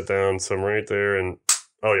 Let me get that down. So I'm right there and...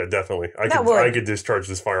 Oh yeah, definitely. I could discharge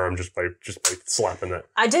this firearm just by slapping that.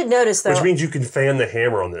 I did notice though. Which means you can fan the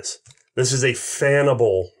hammer on this. This is a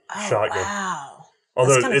fannable shotgun. Wow.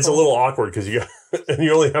 Although it's a little awkward because you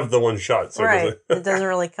only have the one shot, so right. It doesn't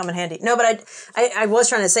really come in handy. No, but I was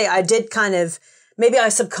trying to say I did kind of maybe I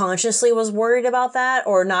subconsciously was worried about that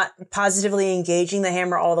or not positively engaging the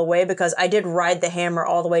hammer all the way because I did ride the hammer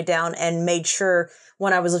all the way down and made sure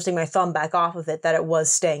when I was lifting my thumb back off of it that it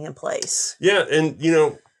was staying in place. Yeah, and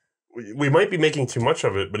we might be making too much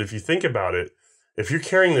of it, but if you think about it, if you're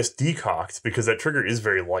carrying this decocked, because that trigger is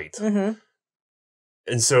very light, and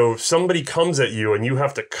so if somebody comes at you and you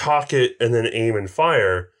have to cock it and then aim and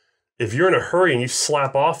fire, if you're in a hurry and you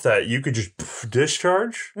slap off that, you could just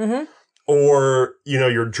discharge. Mm-hmm. Or,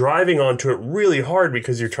 you're driving onto it really hard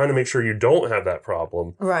because you're trying to make sure you don't have that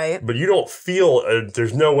problem. Right. But you don't feel,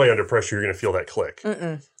 there's no way under pressure you're going to feel that click.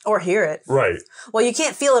 Mm-mm. Or hear it. Right. Well, you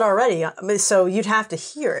can't feel it already, so you'd have to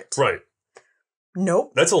hear it. Right.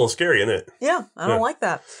 Nope. That's a little scary, isn't it? Yeah, I don't like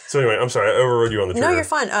that. So anyway, I'm sorry, I overrode you on the trigger. No, you're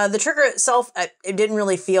fine. The trigger itself, it didn't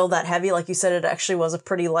really feel that heavy. Like you said, it actually was a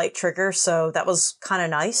pretty light trigger, so that was kind of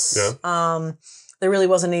nice. Yeah. There really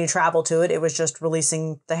wasn't any travel to it. It was just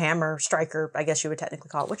releasing the hammer striker, I guess you would technically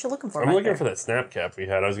call it. What you looking for? I'm looking for that snap cap we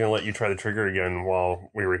had. I was going to let you try the trigger again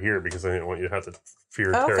while we were here because I didn't want you to have to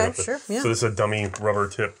fear tearing up sure. Yeah. So this is a dummy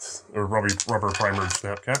rubber-tipped or rubber primered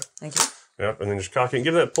snap cap. Thank you. Yep, and then just cock it and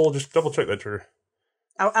give that pull. Just double check that trigger.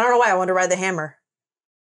 I don't know why I wanted to ride the hammer.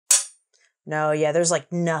 No, yeah, there's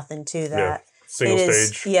like nothing to that. Yeah. Single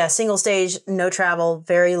stage. Yeah, single stage, no travel,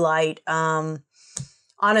 very light.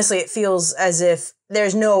 Honestly, it feels as if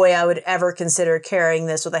there's no way I would ever consider carrying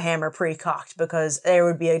this with a hammer pre-cocked because there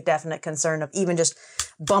would be a definite concern of even just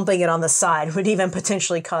bumping it on the side would even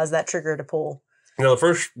potentially cause that trigger to pull. Now, the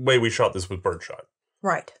first way we shot this was birdshot.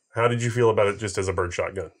 Right. How did you feel about it just as a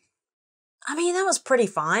birdshot gun? I mean, that was pretty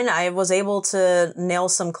fine. I was able to nail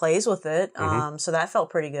some clays with it, so that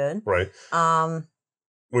felt pretty good. Right.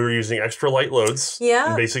 We were using extra light loads.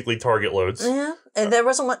 Yeah. Basically target loads. Yeah. And there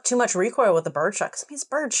wasn't too much recoil with the birdshot. Because, it's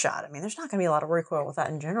birdshot. There's not going to be a lot of recoil with that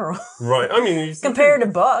in general. Right. Compared to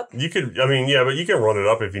buck. You could, yeah, but you can run it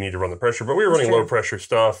up if you need to run the pressure. But we were running low pressure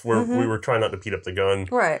stuff. We were trying not to beat up the gun.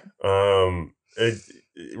 Right.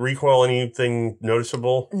 Recoil, anything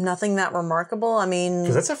noticeable? Nothing that remarkable.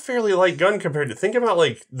 Because that's a fairly light gun compared to, think about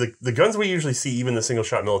like the guns we usually see, even the single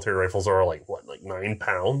shot military rifles are like 9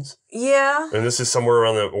 pounds? Yeah. And this is somewhere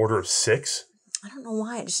around the order of 6. I don't know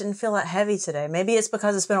why. It just didn't feel that heavy today. Maybe it's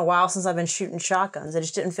because it's been a while since I've been shooting shotguns. It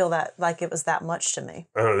just didn't feel that like it was that much to me.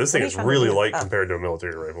 I don't know. This thing is really light compared to a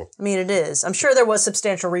military rifle. It is. I'm sure there was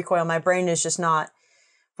substantial recoil. My brain is just not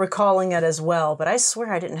recalling it as well, but I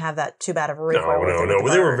swear I didn't have that too bad of a recoil. No.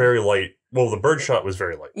 They were very light. Well, the birdshot was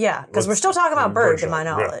very light. Yeah, because we're still talking about bird, to my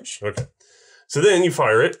knowledge. Yeah. Okay. So then you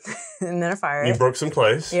fire it. And then I fire it. You broke some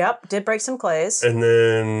clays. Yep, did break some clays. And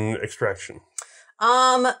then extraction.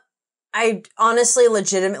 I honestly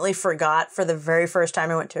legitimately forgot for the very first time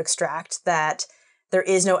I went to extract that there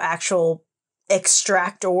is no actual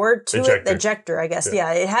extractor to it. Ejector, I guess.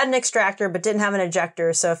 Yeah, it had an extractor but didn't have an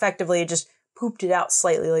ejector, so effectively it just pooped it out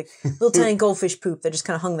slightly, like little tiny goldfish poop that just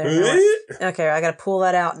kind of hung there. Okay, I gotta pull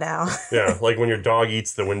that out now. Yeah, like when your dog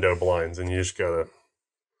eats the window blinds and you just gotta...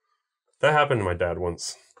 That happened to my dad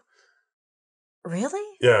once.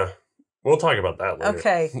 Really? Yeah. We'll talk about that later.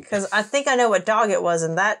 Okay, because I think I know what dog it was,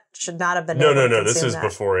 and that should not have been No, this is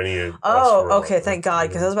before any... Oh, okay, thank God,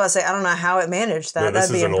 because I was about to say, I don't know how it managed that.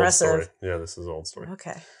 That'd be impressive. Old story. Yeah, this is an old story.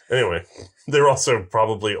 Okay. Anyway, there were also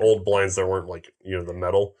probably old blinds that weren't like, the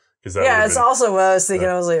metal. Yeah, it's also what I was thinking.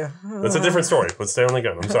 I was like... That's a different story. Let's stay on the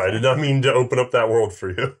gun. I'm sorry. I did not mean to open up that world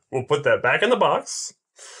for you. We'll put that back in the box.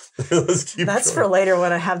 Let's keep That's going. For later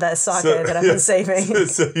when I have that socket that I've been saving.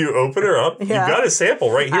 So you open her up. Yeah. You've got a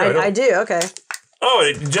sample right here. I do, okay. Oh,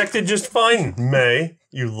 it ejected just fine, May.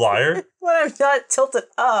 You liar. When I'm not tilted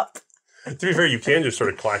up. To be fair, you can just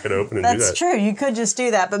sort of clack it open and do that. That's true. You could just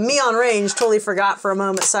do that. But me on range totally forgot for a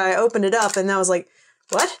moment. So I opened it up and I was like,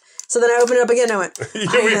 what? So then I opened it up again and I went, we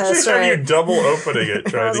just have you double opening it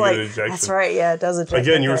trying to get an ejection. That's right, yeah, it does eject.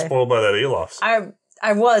 Again, you were spoiled by that Elofs.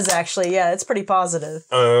 I was actually, yeah, it's pretty positive.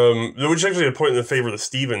 Which is actually a point in the favor of the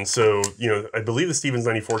Stevens. So, I believe the Stevens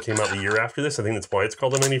 94 came out the year after this. I think that's why it's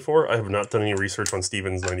called a 94. I have not done any research on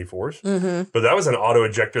Stevens 94s. Mm-hmm. But that was an auto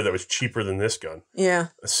ejector that was cheaper than this gun. Yeah.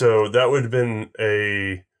 So that would have been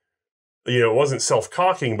it wasn't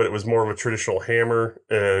self-cocking, but it was more of a traditional hammer,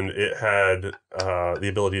 and it had the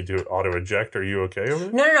ability to do auto-eject. Are you okay over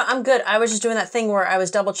it? No, I'm good. I was just doing that thing where I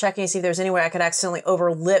was double-checking to see if there was any way I could accidentally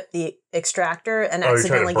overlip the extractor and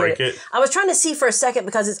accidentally get it. I was trying to see for a second,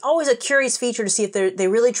 because it's always a curious feature to see if they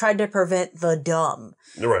really tried to prevent the dumb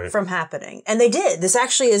from happening. And they did. This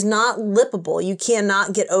actually is not lippable. You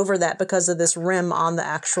cannot get over that because of this rim on the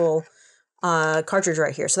actual... cartridge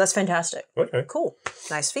right here. So that's fantastic. Okay. Cool.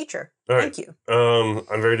 Nice feature. Right. Thank you.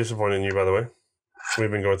 I'm very disappointed in you, by the way.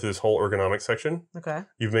 We've been going through this whole ergonomics section. Okay.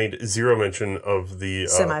 You've made zero mention of the...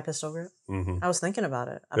 semi-pistol grip. Mm-hmm. I was thinking about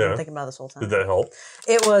it. I've been thinking about it this whole time. Did that help?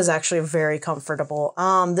 It was actually very comfortable.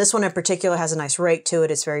 This one in particular has a nice rake to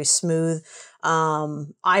it. It's very smooth.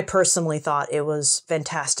 I personally thought it was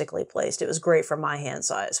fantastically placed. It was great for my hand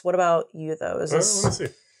size. What about you, though? Let me see.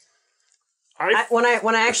 when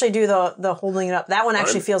I actually do the holding it up, that one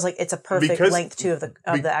actually feels like it's a perfect length too of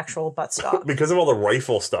the actual buttstock. Because of all the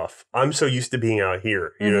rifle stuff, I'm so used to being out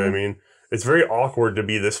here. You know what I mean? It's very awkward to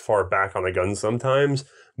be this far back on the gun sometimes,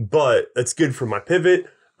 but it's good for my pivot.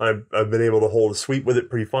 I've been able to hold a sweep with it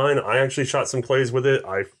pretty fine. I actually shot some clays with it.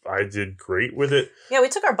 I did great with it. Yeah, we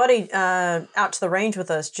took our buddy out to the range with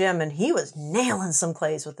us, Jim, and he was nailing some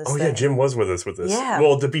clays with this thing. Yeah, Jim was with us with this. Yeah.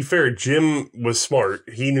 Well, to be fair, Jim was smart.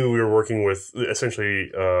 He knew we were working with essentially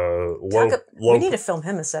low. We need to film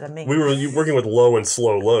him instead of me. We were working with low and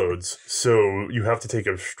slow loads, so you have to take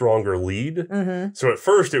a stronger lead. So at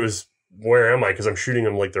first it was, where am I? Because I'm shooting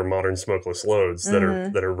them like they're modern smokeless loads that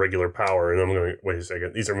are regular power, and I'm going, wait a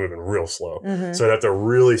second, these are moving real slow. So I'd have to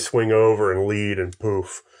really swing over and lead and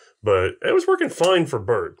poof. But it was working fine for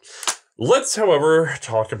bird. Let's, however,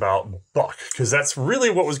 talk about buck, because that's really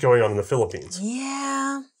what was going on in the Philippines.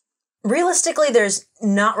 Yeah. Realistically, there's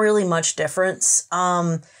not really much difference.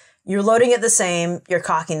 You're loading it the same, you're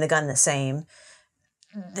cocking the gun the same,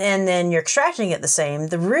 and then you're extracting it the same.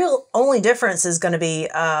 The real only difference is going to be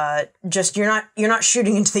just you're not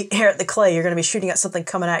shooting into the air at the clay. You're going to be shooting at something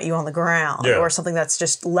coming at you on the ground or something that's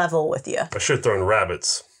just level with you. I should have thrown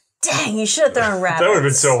rabbits. Dang, you should have thrown rabbits. That would have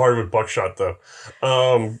been so hard with buckshot, though.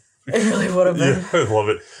 It really would have been. Yeah, I love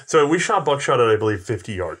it. So we shot buckshot at, I believe,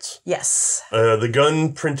 50 yards. Yes. The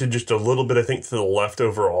gun printed just a little bit, I think, to the left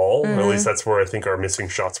overall. Or at least that's where I think our missing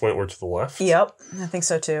shots were to the left. Yep, I think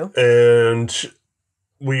so too. And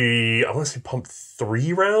I want to say, pumped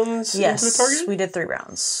 3 rounds into the target? Yes, we did 3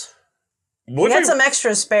 rounds. We had some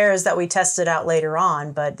extra spares that we tested out later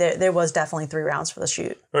on, but there was definitely 3 rounds for the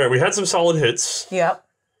shoot. All right, we had some solid hits. Yep.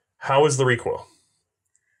 How is the recoil?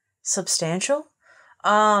 Substantial.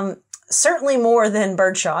 Certainly more than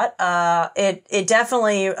birdshot. It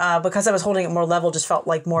definitely, because I was holding it more level, just felt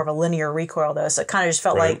like more of a linear recoil though. So it kind of just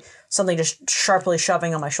felt like something just sharply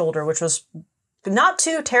shoving on my shoulder, which was not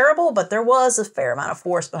too terrible, but there was a fair amount of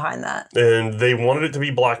force behind that. And they wanted it to be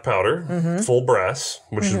black powder, full brass,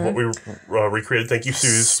 which is what we recreated. Thank you,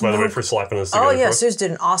 Suze, by the way, for slapping us together. Oh yeah, Suze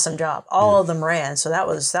did an awesome job. All of them ran, so that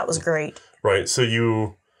was great. Right, so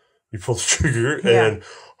you pulled the trigger and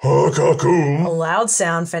a loud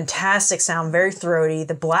sound, fantastic sound, very throaty.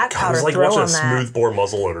 The black powder throw on that. It was like watching a smoothbore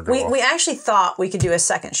muzzleloader go off. We actually thought we could do a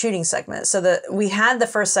second shooting segment. So we had the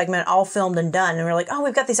first segment all filmed and done, and we were like, oh,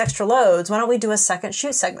 we've got these extra loads. Why don't we do a second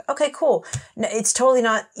shoot segment? Okay, cool. No, it's totally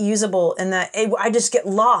not usable in that I just get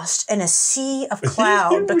lost in a sea of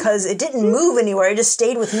cloud because it didn't move anywhere. It just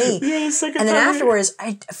stayed with me. And then afterwards,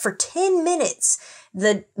 for 10 minutes,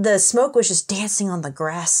 the smoke was just dancing on the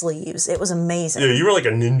grass leaves. It was amazing. Yeah, you were like a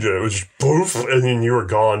ninja. It was just poof, and then you were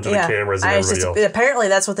gone to the cameras and everybody else. Apparently,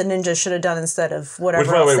 that's what the ninjas should have done instead of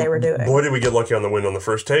whatever else they were doing. Boy, did we get lucky on the wind on the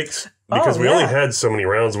first takes. Because we only had so many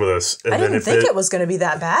rounds with us. And I didn't think it was going to be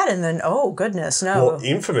that bad, and then, oh, goodness, no. Well,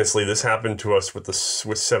 infamously, this happened to us with the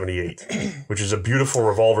Swiss 78, which is a beautiful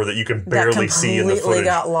revolver that you can barely see in the footage. Completely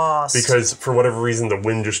got lost. Because, for whatever reason, the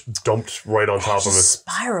wind just dumped right on top of us.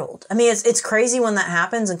 Spiraled. I mean, it's crazy when that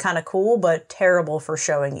happens and kind of cool, but terrible for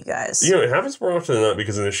showing you guys. You know, it happens more often than not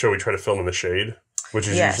because in the show we try to film in the shade, which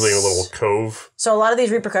is usually in a little cove. So a lot of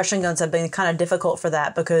these repercussion guns have been kind of difficult for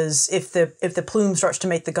that because if the plume starts to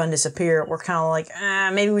make the gun disappear, we're kind of like,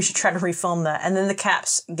 maybe we should try to refilm that. And then the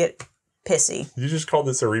caps get pissy. You just called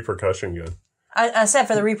this a repercussion gun. I said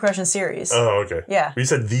for the repercussion series. Oh, okay. Yeah. You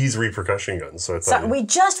said these repercussion guns, so I thought... we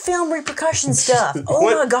just filmed repercussion stuff. Oh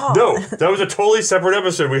my God. No, that was a totally separate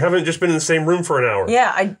episode. We haven't just been in the same room for an hour.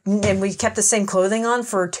 Yeah, and we kept the same clothing on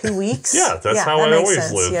for 2 weeks. Yeah, that's how I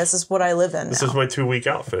always live. Yeah, this is what I live in This is my 2-week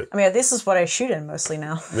outfit. I mean, this is what I shoot in mostly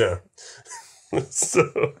now. Yeah.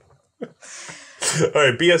 So... All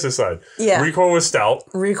right, BS aside. Yeah. Recoil was stout.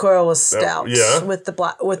 Yeah. With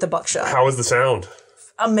the buckshot. How was the sound?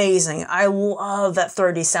 Amazing. I love that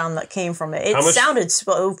throaty sound that came from it. It sounded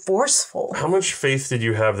so forceful. How much faith did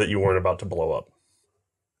you have that you weren't about to blow up?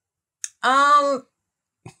 It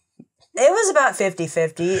was about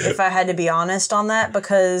 50-50, if I had to be honest on that,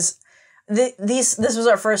 because this was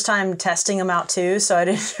our first time testing them out too, so I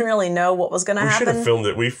didn't really know what was going to happen. We should have filmed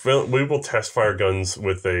it. We will test fire guns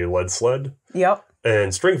with a lead sled. Yep.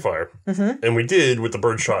 And string fire. And we did with the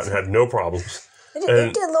birdshot and had no problems.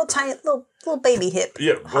 It did a little tiny, little baby hip.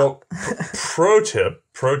 Yeah, well, pro tip,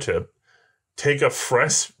 take a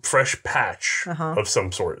fresh patch of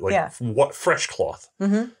some sort, like fresh cloth.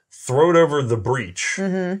 Throw it over the breech,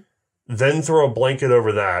 then throw a blanket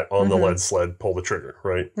over that on the lead sled, pull the trigger,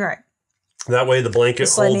 right? Right. That way the blanket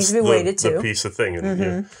holds needs to be weighted the piece of thing.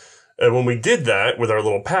 And And when we did that with our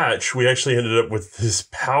little patch, we actually ended up with this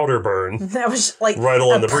powder burn. That was like right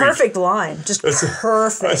along a the breech. Perfect line. Just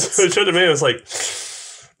perfect. So it showed to me, I was like,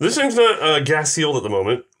 this thing's not gas sealed at the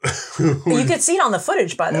moment. You could see it on the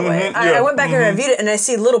footage, by the way. I went back and reviewed it, and I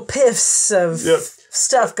see little piffs of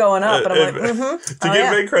stuff going up, and I'm like, To give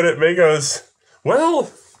May credit, May goes, well,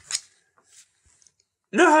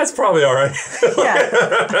 no, that's probably all right.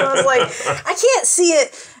 I was like, I can't see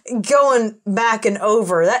it going back and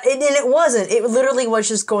over. And it wasn't. It literally was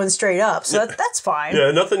just going straight up. So that's fine.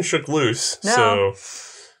 Yeah, nothing shook loose. No. So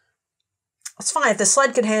it's fine. If the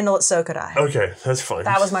sled could handle it, so could I. Okay, that's fine.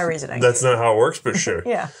 That was my reasoning. That's not how it works, but sure.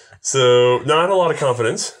 Yeah. So not a lot of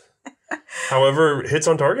confidence. However, hits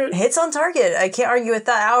on target? Hits on target. I can't argue with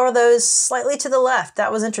that. How are those slightly to the left?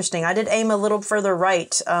 That was interesting. I did aim a little further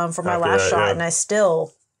right for my last shot, and I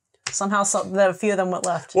still... Somehow, a few of them went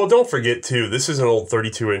left. Well, don't forget, too, this is an old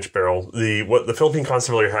 32-inch barrel. What the Philippine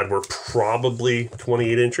Constabulary had were probably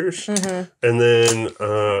 28 inches. And then,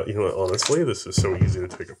 you know what, honestly, this is so easy to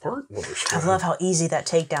take apart. I love how easy that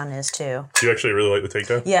takedown is, too. Do you actually really like the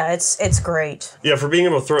takedown? Yeah, it's great. Yeah, for being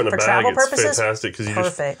able to throw it in a bag, it's purposes, fantastic.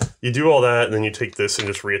 Because you do all that, and then you take this and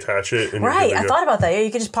just reattach it. And right, I thought about that. Yeah,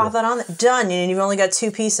 you could just pop that on. Done, and you've only got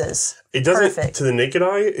 2 pieces. It doesn't, to the naked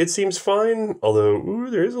eye, it seems fine. Although,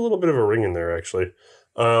 there is a little bit of a ring in there, actually.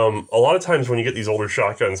 A lot of times when you get these older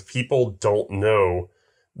shotguns, people don't know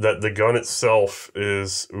that the gun itself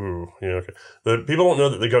is... people don't know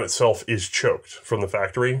that the gun itself is choked from the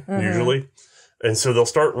factory, usually. And so they'll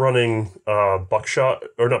start running buckshot,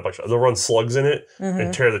 or not buckshot, they'll run slugs in it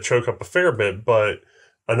and tear the choke up a fair bit. But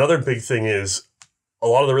another big thing is a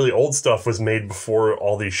lot of the really old stuff was made before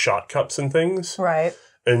all these shot cups and things. Right.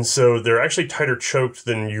 And so they're actually tighter choked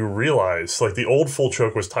than you realize. Like the old full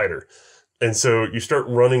choke was tighter. And so you start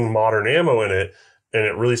running modern ammo in it, and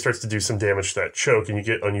it really starts to do some damage to that choke, and you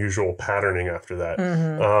get unusual patterning after that.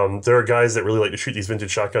 There are guys that really like to shoot these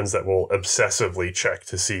vintage shotguns that will obsessively check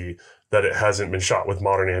to see that it hasn't been shot with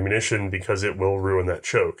modern ammunition because it will ruin that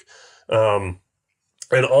choke. And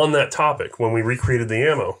on that topic, when we recreated the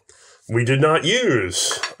ammo, we did not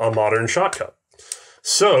use a modern shot cup.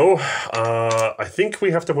 So, I think we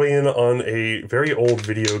have to weigh in on a very old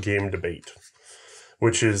video game debate,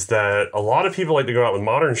 which is that a lot of people like to go out with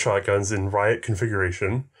modern shotguns in riot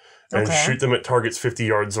configuration and shoot them at targets 50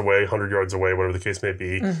 yards away, 100 yards away, whatever the case may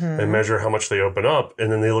be, and measure how much they open up.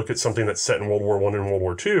 And then they look at something that's set in World War I and World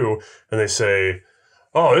War II, and they say,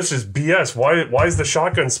 oh, this is BS. Why is the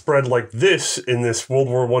shotgun spread like this in this World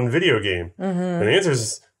War I video game? And the answer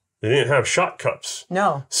is they didn't have shot cups.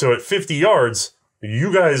 No. So at 50 yards...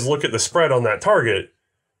 you guys look at the spread on that target.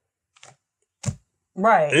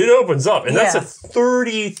 Right. It opens up. And that's a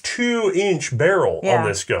 32-inch barrel on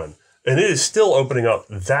this gun. And it is still opening up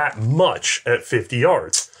that much at 50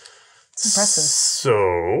 yards. It's impressive.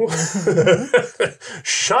 So,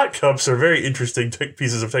 shot cups are very interesting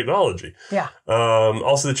pieces of technology. Yeah.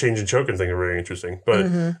 Also, the change in choking thing are very interesting. But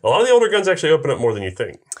a lot of the older guns actually open up more than you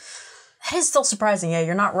think. That is still surprising. Yeah,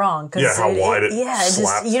 you're not wrong. Yeah, how wide it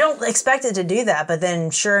slaps. You don't expect it to do that, but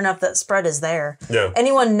then sure enough, that spread is there. Yeah.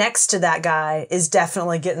 Anyone next to that guy is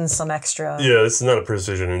definitely getting some extra. Yeah, it's not a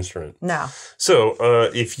precision instrument. No. So,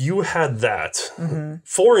 if you had that,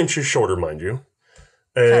 4 inches shorter, mind you,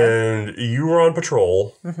 and you were on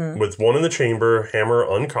patrol with one in the chamber, hammer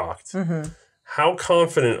uncocked, how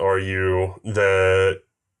confident are you that,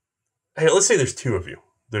 hey, let's say there's 2 of you.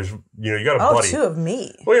 There's, you got a buddy. 2 of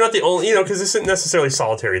me. Well, you're not the only, because this isn't necessarily a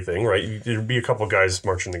solitary thing, right? There'd be a couple guys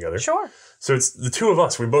marching together. Sure. So it's the 2 of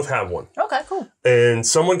us. We both have one. Okay, cool. And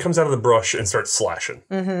someone comes out of the brush and starts slashing.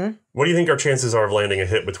 What do you think our chances are of landing a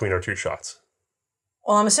hit between our 2 shots?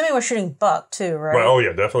 Well, I'm assuming we're shooting buck, too, right? Well, oh,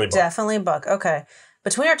 yeah, definitely buck. Definitely buck. Okay.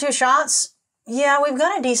 Between our 2 shots, yeah, we've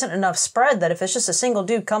got a decent enough spread that if it's just a single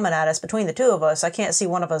dude coming at us between the 2 of us, I can't see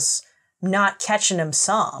one of us not catching him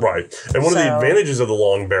some. Right. And one of the advantages of the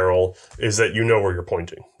long barrel is that you know where you're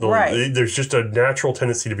pointing. Right. There's just a natural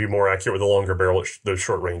tendency to be more accurate with a longer barrel at those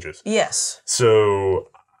short ranges. Yes.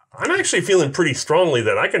 So I'm actually feeling pretty strongly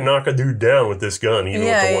that I can knock a dude down with this gun even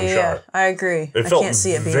with the one shot. I agree. It felt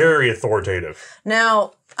very authoritative.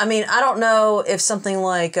 Now, I mean, I don't know if something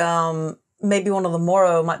like maybe one of the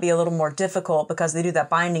Moro might be a little more difficult because they do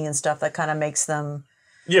that binding and stuff that kind of makes them...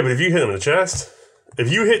 Yeah, but if you hit him in the chest... If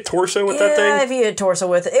you hit torso with that thing? Yeah, if you hit torso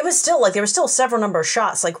with it. It was still there was still several number of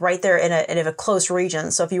shots right there in a close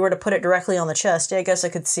region. So if you were to put it directly on the chest, I guess I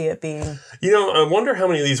could see it being... I wonder how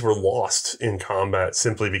many of these were lost in combat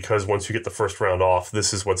simply because once you get the first round off,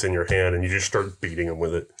 this is what's in your hand and you just start beating them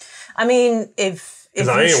with it. I mean, if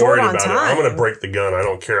I ain't worried about it. I'm going to break the gun. I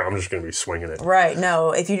don't care. I'm just going to be swinging it. Right.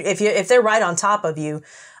 No, if they're right on top of you,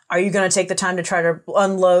 Are you going to take the time to try to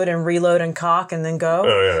unload and reload and cock and then go?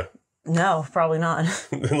 Oh, yeah. No, probably not.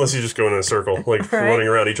 Unless you just go in a circle, like running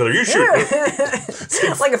around each other. You shoot.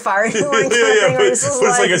 It's like a firing line. Yeah. But it's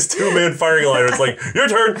like a 2-man firing line. It's like, your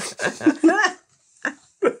turn.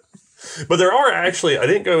 But there are actually, I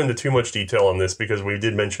didn't go into too much detail on this because we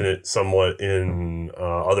did mention it somewhat in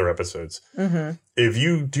other episodes. Mm-hmm. If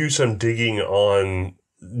you do some digging on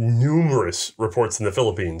numerous reports in the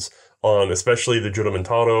Philippines, on especially the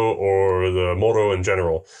Juramentado or the Moro in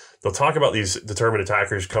general, they'll talk about these determined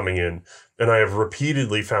attackers coming in. And I have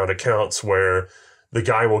repeatedly found accounts where the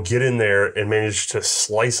guy will get in there and manage to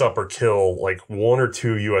slice up or kill like 1 or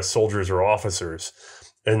 2 U.S. soldiers or officers.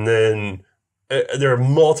 And then there are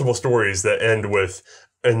multiple stories that end with,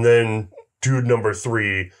 and then dude number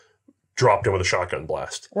 3 dropped him with a shotgun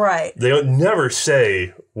blast. Right. They never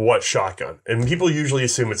say what shotgun. And people usually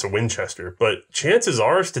assume it's a Winchester. But chances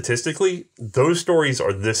are, statistically, those stories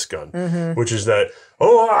are this gun. Which is that,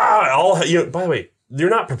 by the way,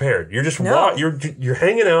 you're not prepared. You're just you're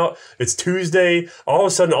hanging out. It's Tuesday. All of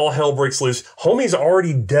a sudden, all hell breaks loose. Homie's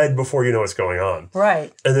already dead before you know what's going on.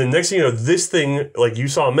 Right. And then next thing you know, this thing, like you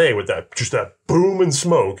saw May with that boom and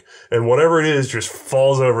smoke, and whatever it is just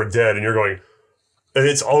falls over dead, and you're going... And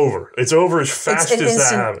it's over. It's over as fast as that happens.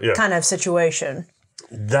 It's an instant kind of situation.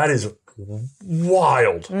 That is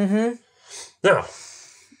wild. Mm-hmm. Now,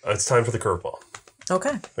 it's time for the curveball.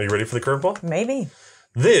 Okay. Are you ready for the curveball? Maybe.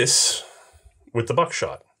 This with the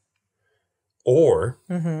buckshot. Or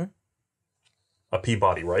a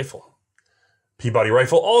Peabody rifle. Peabody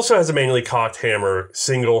rifle also has a manually cocked hammer,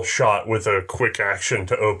 single shot with a quick action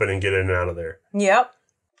to open and get in and out of there. Yep.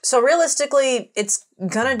 So realistically, it's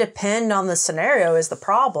going to depend on the scenario is the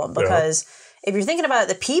problem. Because if you're thinking about it,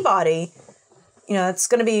 the Peabody, it's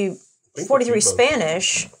going to be 43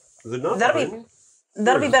 Spanish. Is it not?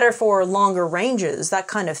 That'll be better for longer ranges, that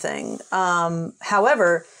kind of thing.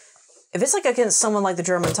 However, if it's like against someone like the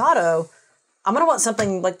Juramentado, I'm going to want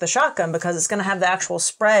something like the shotgun because it's going to have the actual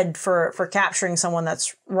spread for capturing someone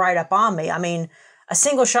that's right up on me. I mean, a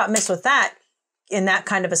single shot miss with that in that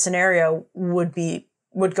kind of a scenario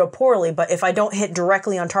would go poorly, but if I don't hit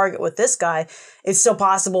directly on target with this guy, it's still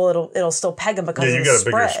possible it'll still peg him because you got a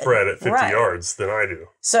bigger spread at 50 yards than I do.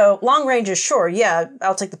 So long ranges, sure,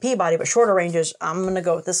 I'll take the Peabody, but shorter ranges, I'm gonna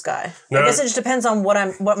go with this guy. I guess it just depends on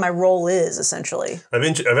what my role is essentially.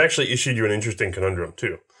 I've actually issued you an interesting conundrum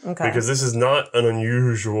too, because this is not an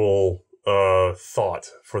unusual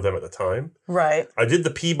thought for them at the time. Right. I did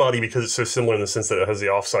the Peabody because it's so similar in the sense that it has the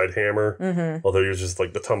offside hammer, although yours is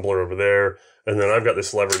like the tumbler over there. And then I've got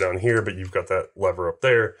this lever down here, but you've got that lever up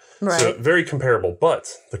there. Right. So very comparable.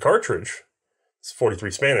 But the cartridge, it's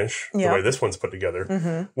 43 Spanish, the way this one's put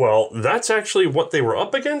together. Well, that's actually what they were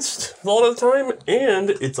up against a lot of the time.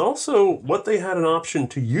 And it's also what they had an option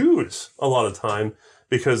to use a lot of time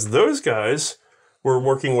because those guys were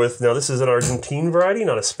working with, now this is an Argentine variety,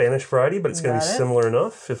 not a Spanish variety, but it's going to be similar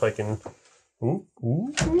enough if I can,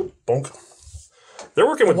 bonk. They're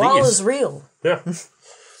working with these. The wall is real. Yeah.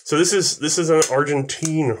 So this is an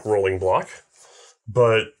Argentine rolling block,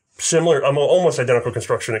 but similar, almost identical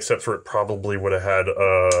construction, except for it probably would have had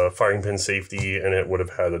a firing pin safety and it would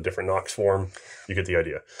have had a different Knox form. You get the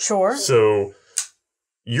idea. Sure. So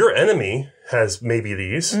your enemy has maybe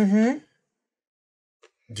these. Do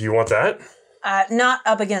you want that? Not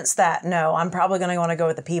up against that, no. I'm probably going to want to go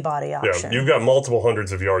with the Peabody option. Yeah, you've got multiple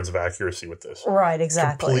hundreds of yards of accuracy with this. Right,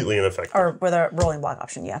 exactly. Completely ineffective. Or with a rolling block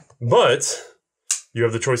option, yeah. But you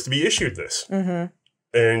have the choice to be issued this.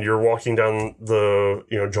 And you're walking down the,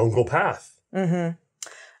 jungle path.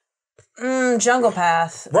 Jungle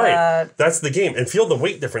path. Right. That's the game. And feel the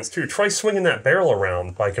weight difference, too. Try swinging that barrel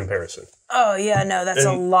around by comparison. Oh, yeah, no, that's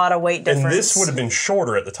a lot of weight difference. And this would have been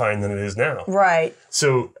shorter at the time than it is now. Right.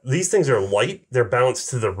 So these things are light. They're balanced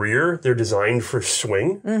to the rear. They're designed for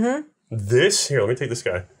swing. This, here, let me take this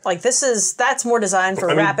guy. Like that's more designed for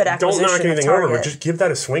rapid acquisition. Don't knock anything over, but just give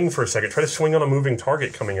that a swing for a second. Try to swing on a moving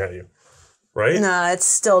target coming at you. Right? Nah, it's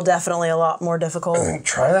still definitely a lot more difficult.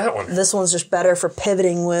 Try that one. This one's just better for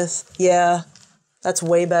pivoting with. Yeah, that's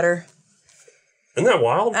way better. Isn't that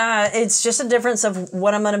wild? It's just a difference of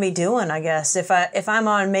what I'm going to be doing, I guess. If I'm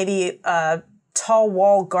on maybe tall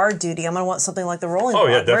wall guard duty, I'm going to want something like the rolling block.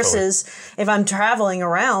 Yeah, definitely. Versus if I'm traveling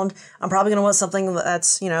around, I'm probably going to want something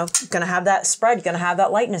that's, going to have that spread, going to have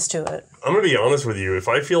that lightness to it. I'm going to be honest with you. If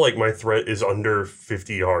I feel like my threat is under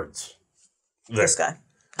 50 yards. This guy.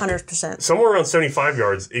 100%. Somewhere around 75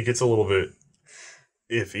 yards, it gets a little bit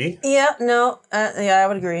iffy. Yeah, no. I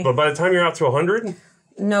would agree. But by the time you're out to 100?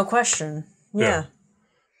 No question. Yeah.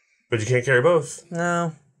 But you can't carry both.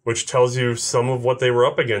 No. which tells you some of what they were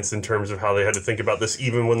up against in terms of how they had to think about this,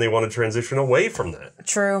 even when they want to transition away from that.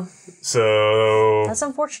 True. So that's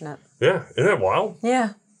unfortunate. Yeah, isn't that wild?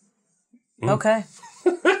 Yeah. Okay.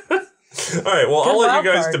 All right. Well, I'll let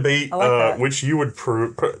you guys debate which you would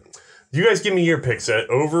You guys give me your picks at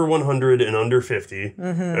over 100 and under 50,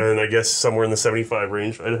 and I guess somewhere in the 75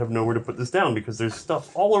 range. I have nowhere to put this down because there's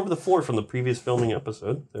stuff all over the floor from the previous filming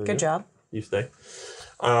episode. Good job. You stay.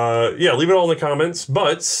 Yeah, leave it all in the comments.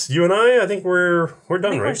 But you and I think we're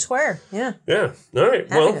done, right? We're square. Yeah. Yeah. All right.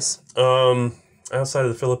 Happiness. Well, outside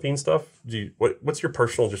of the Philippine stuff, what's your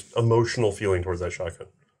personal, just emotional feeling towards that shotgun?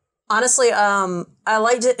 Honestly, I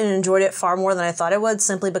liked it and enjoyed it far more than I thought I would,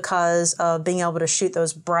 simply because of being able to shoot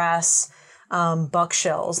those brass buck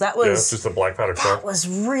shells. That was just a black powder shell. That was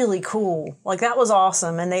really cool. Like, that was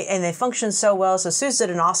awesome, and they functioned so well. So Suze did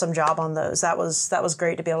an awesome job on those. That was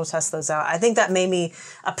great to be able to test those out. I think that made me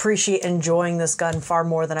appreciate enjoying this gun far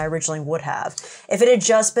more than I originally would have. If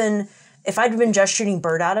I'd been just shooting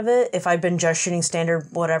bird out of it, if I'd been just shooting standard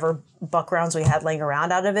whatever buck rounds we had laying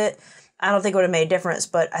around out of it, I don't think it would have made a difference,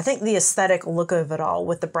 but I think the aesthetic look of it all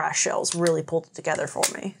with the brass shells really pulled it together for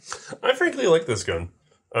me. I frankly like this gun.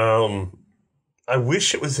 I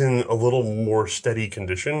wish it was in a little more steady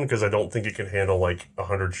condition because I don't think it could handle like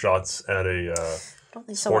 100 shots at a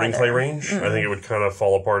sporting clay range. Mm-mm. I think it would kind of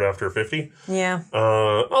fall apart after 50. Yeah.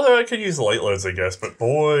 Although I could use the light loads, I guess. But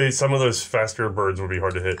boy, some of those faster birds would be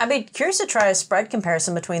hard to hit. I'd be curious to try a spread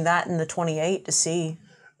comparison between that and the 28 to see.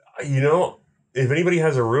 If anybody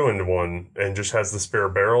has a ruined one and just has the spare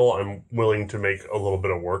barrel, I'm willing to make a little bit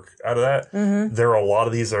of work out of that. Mm-hmm. There are a lot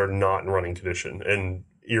of these that are not in running condition, and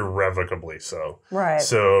irrevocably so. Right.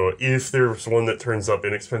 So if there's one that turns up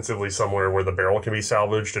inexpensively somewhere where the barrel can be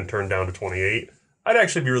salvaged and turned down to 28, I'd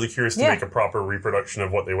actually be really curious to make a proper reproduction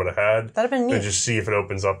of what they would have had. That'd have been neat. And just see if it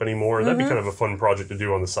opens up anymore. Mm-hmm. That'd be kind of a fun project to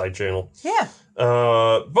do on the side channel. Yeah.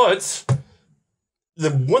 But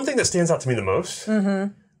the one thing that stands out to me the most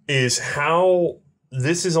is how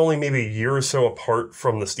this is only maybe a year or so apart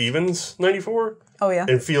from the Stevens 94. Oh, yeah.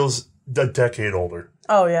 And feels a decade older.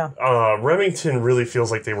 Oh, yeah. Remington really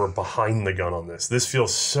feels like they were behind the gun on this. This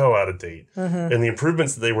feels so out of date. Mm-hmm. And the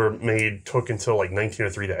improvements that they were made took until like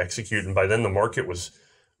 1903 to execute. And by then the market was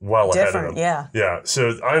well ahead of them. Yeah. Yeah.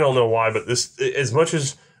 So I don't know why, but this, as much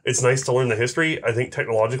as it's nice to learn the history, I think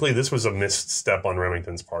technologically this was a missed step on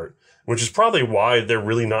Remington's part, which is probably why they're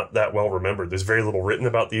really not that well remembered. There's very little written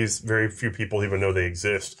about these. Very few people even know they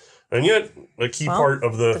exist. And yet, a key part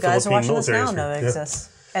of the guys Philippine watching military this now know they exist.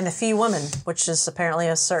 And a few women, which is apparently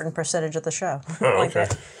a certain percentage of the show. Oh, okay.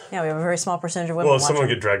 Yeah, we have a very small percentage of women Well, some will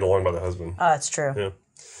get dragged along by the husband. Oh, that's true. Yeah.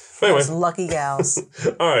 But anyway. Those lucky gals.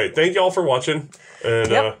 All right. Thank you all for watching.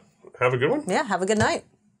 And have a good one. Yeah, have a good night.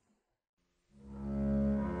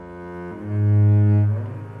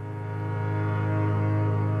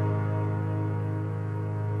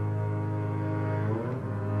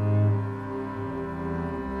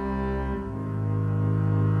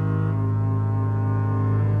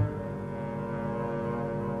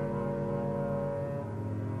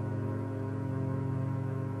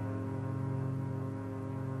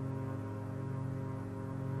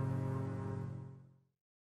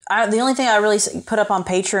 The only thing I really put up on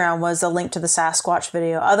Patreon was a link to the Sasquatch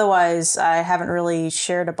video. Otherwise, I haven't really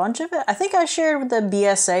shared a bunch of it. I think I shared the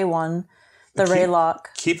BSA one, the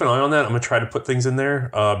Raylock. Keep an eye on that. I'm going to try to put things in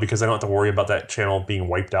there because I don't have to worry about that channel being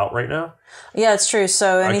wiped out right now. Yeah, it's true.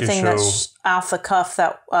 So anything that's off the cuff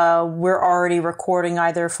that we're already recording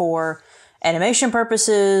either for animation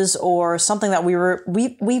purposes or something that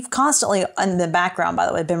we've constantly, in the background, by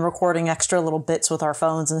the way, been recording extra little bits with our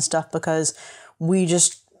phones and stuff because we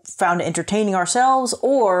just found it entertaining ourselves,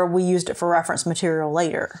 or we used it for reference material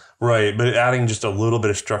later. Right, but adding just a little bit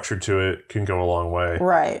of structure to it can go a long way.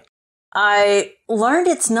 Right. I learned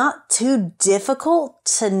it's not too difficult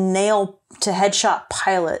to headshot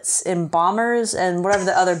pilots in bombers and whatever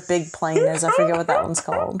the other big plane is. I forget what that one's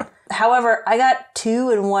called. However, I got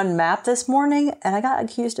 2 in one map this morning, and I got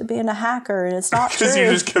accused of being a hacker, and it's not true. Because you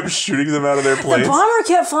just kept shooting them out of their planes? The bomber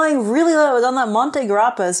kept flying really low. It was on that Monte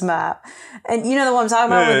Grappas map. And you know the one I'm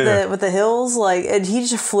talking about with the hills? And he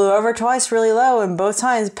just flew over twice really low, and both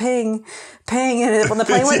times ping, and when the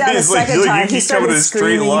plane went down the second time, he started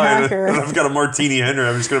screaming hacker. And I've got a Martini Henry.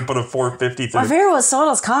 I'm just going to put a 450 through. My favorite was someone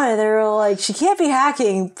else commented. They were like, she can't be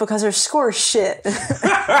hacking because her score is shit.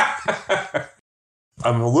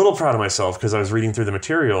 I'm a little proud of myself because I was reading through the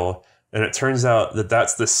material, and it turns out that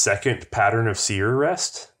that's the second pattern of sear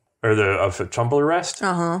arrest, or of tumble arrest.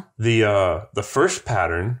 Uh-huh. The first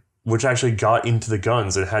pattern which actually got into the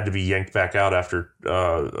guns and had to be yanked back out after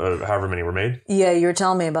however many were made. Yeah, you were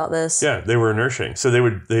telling me about this. Yeah, they were inerting. So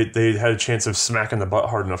they had a chance of smacking the butt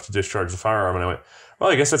hard enough to discharge the firearm, and I went, well,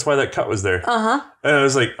 I guess that's why that cut was there. Uh-huh. And I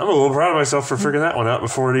was like, I'm a little proud of myself for figuring that one out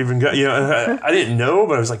before it even got, you know, I didn't know,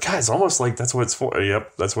 but I was like, God, it's almost like that's what it's for.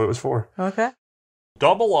 Yep, that's what it was for. Okay.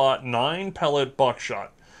 Double-aught 9-pellet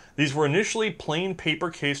buckshot. These were initially plain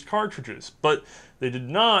paper-cased cartridges, but they did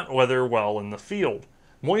not weather well in the field.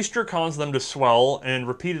 Moisture caused them to swell, and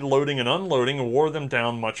repeated loading and unloading wore them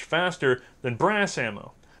down much faster than brass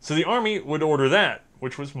ammo. So the Army would order that,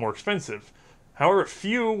 which was more expensive. However,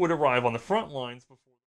 few would arrive on the front lines before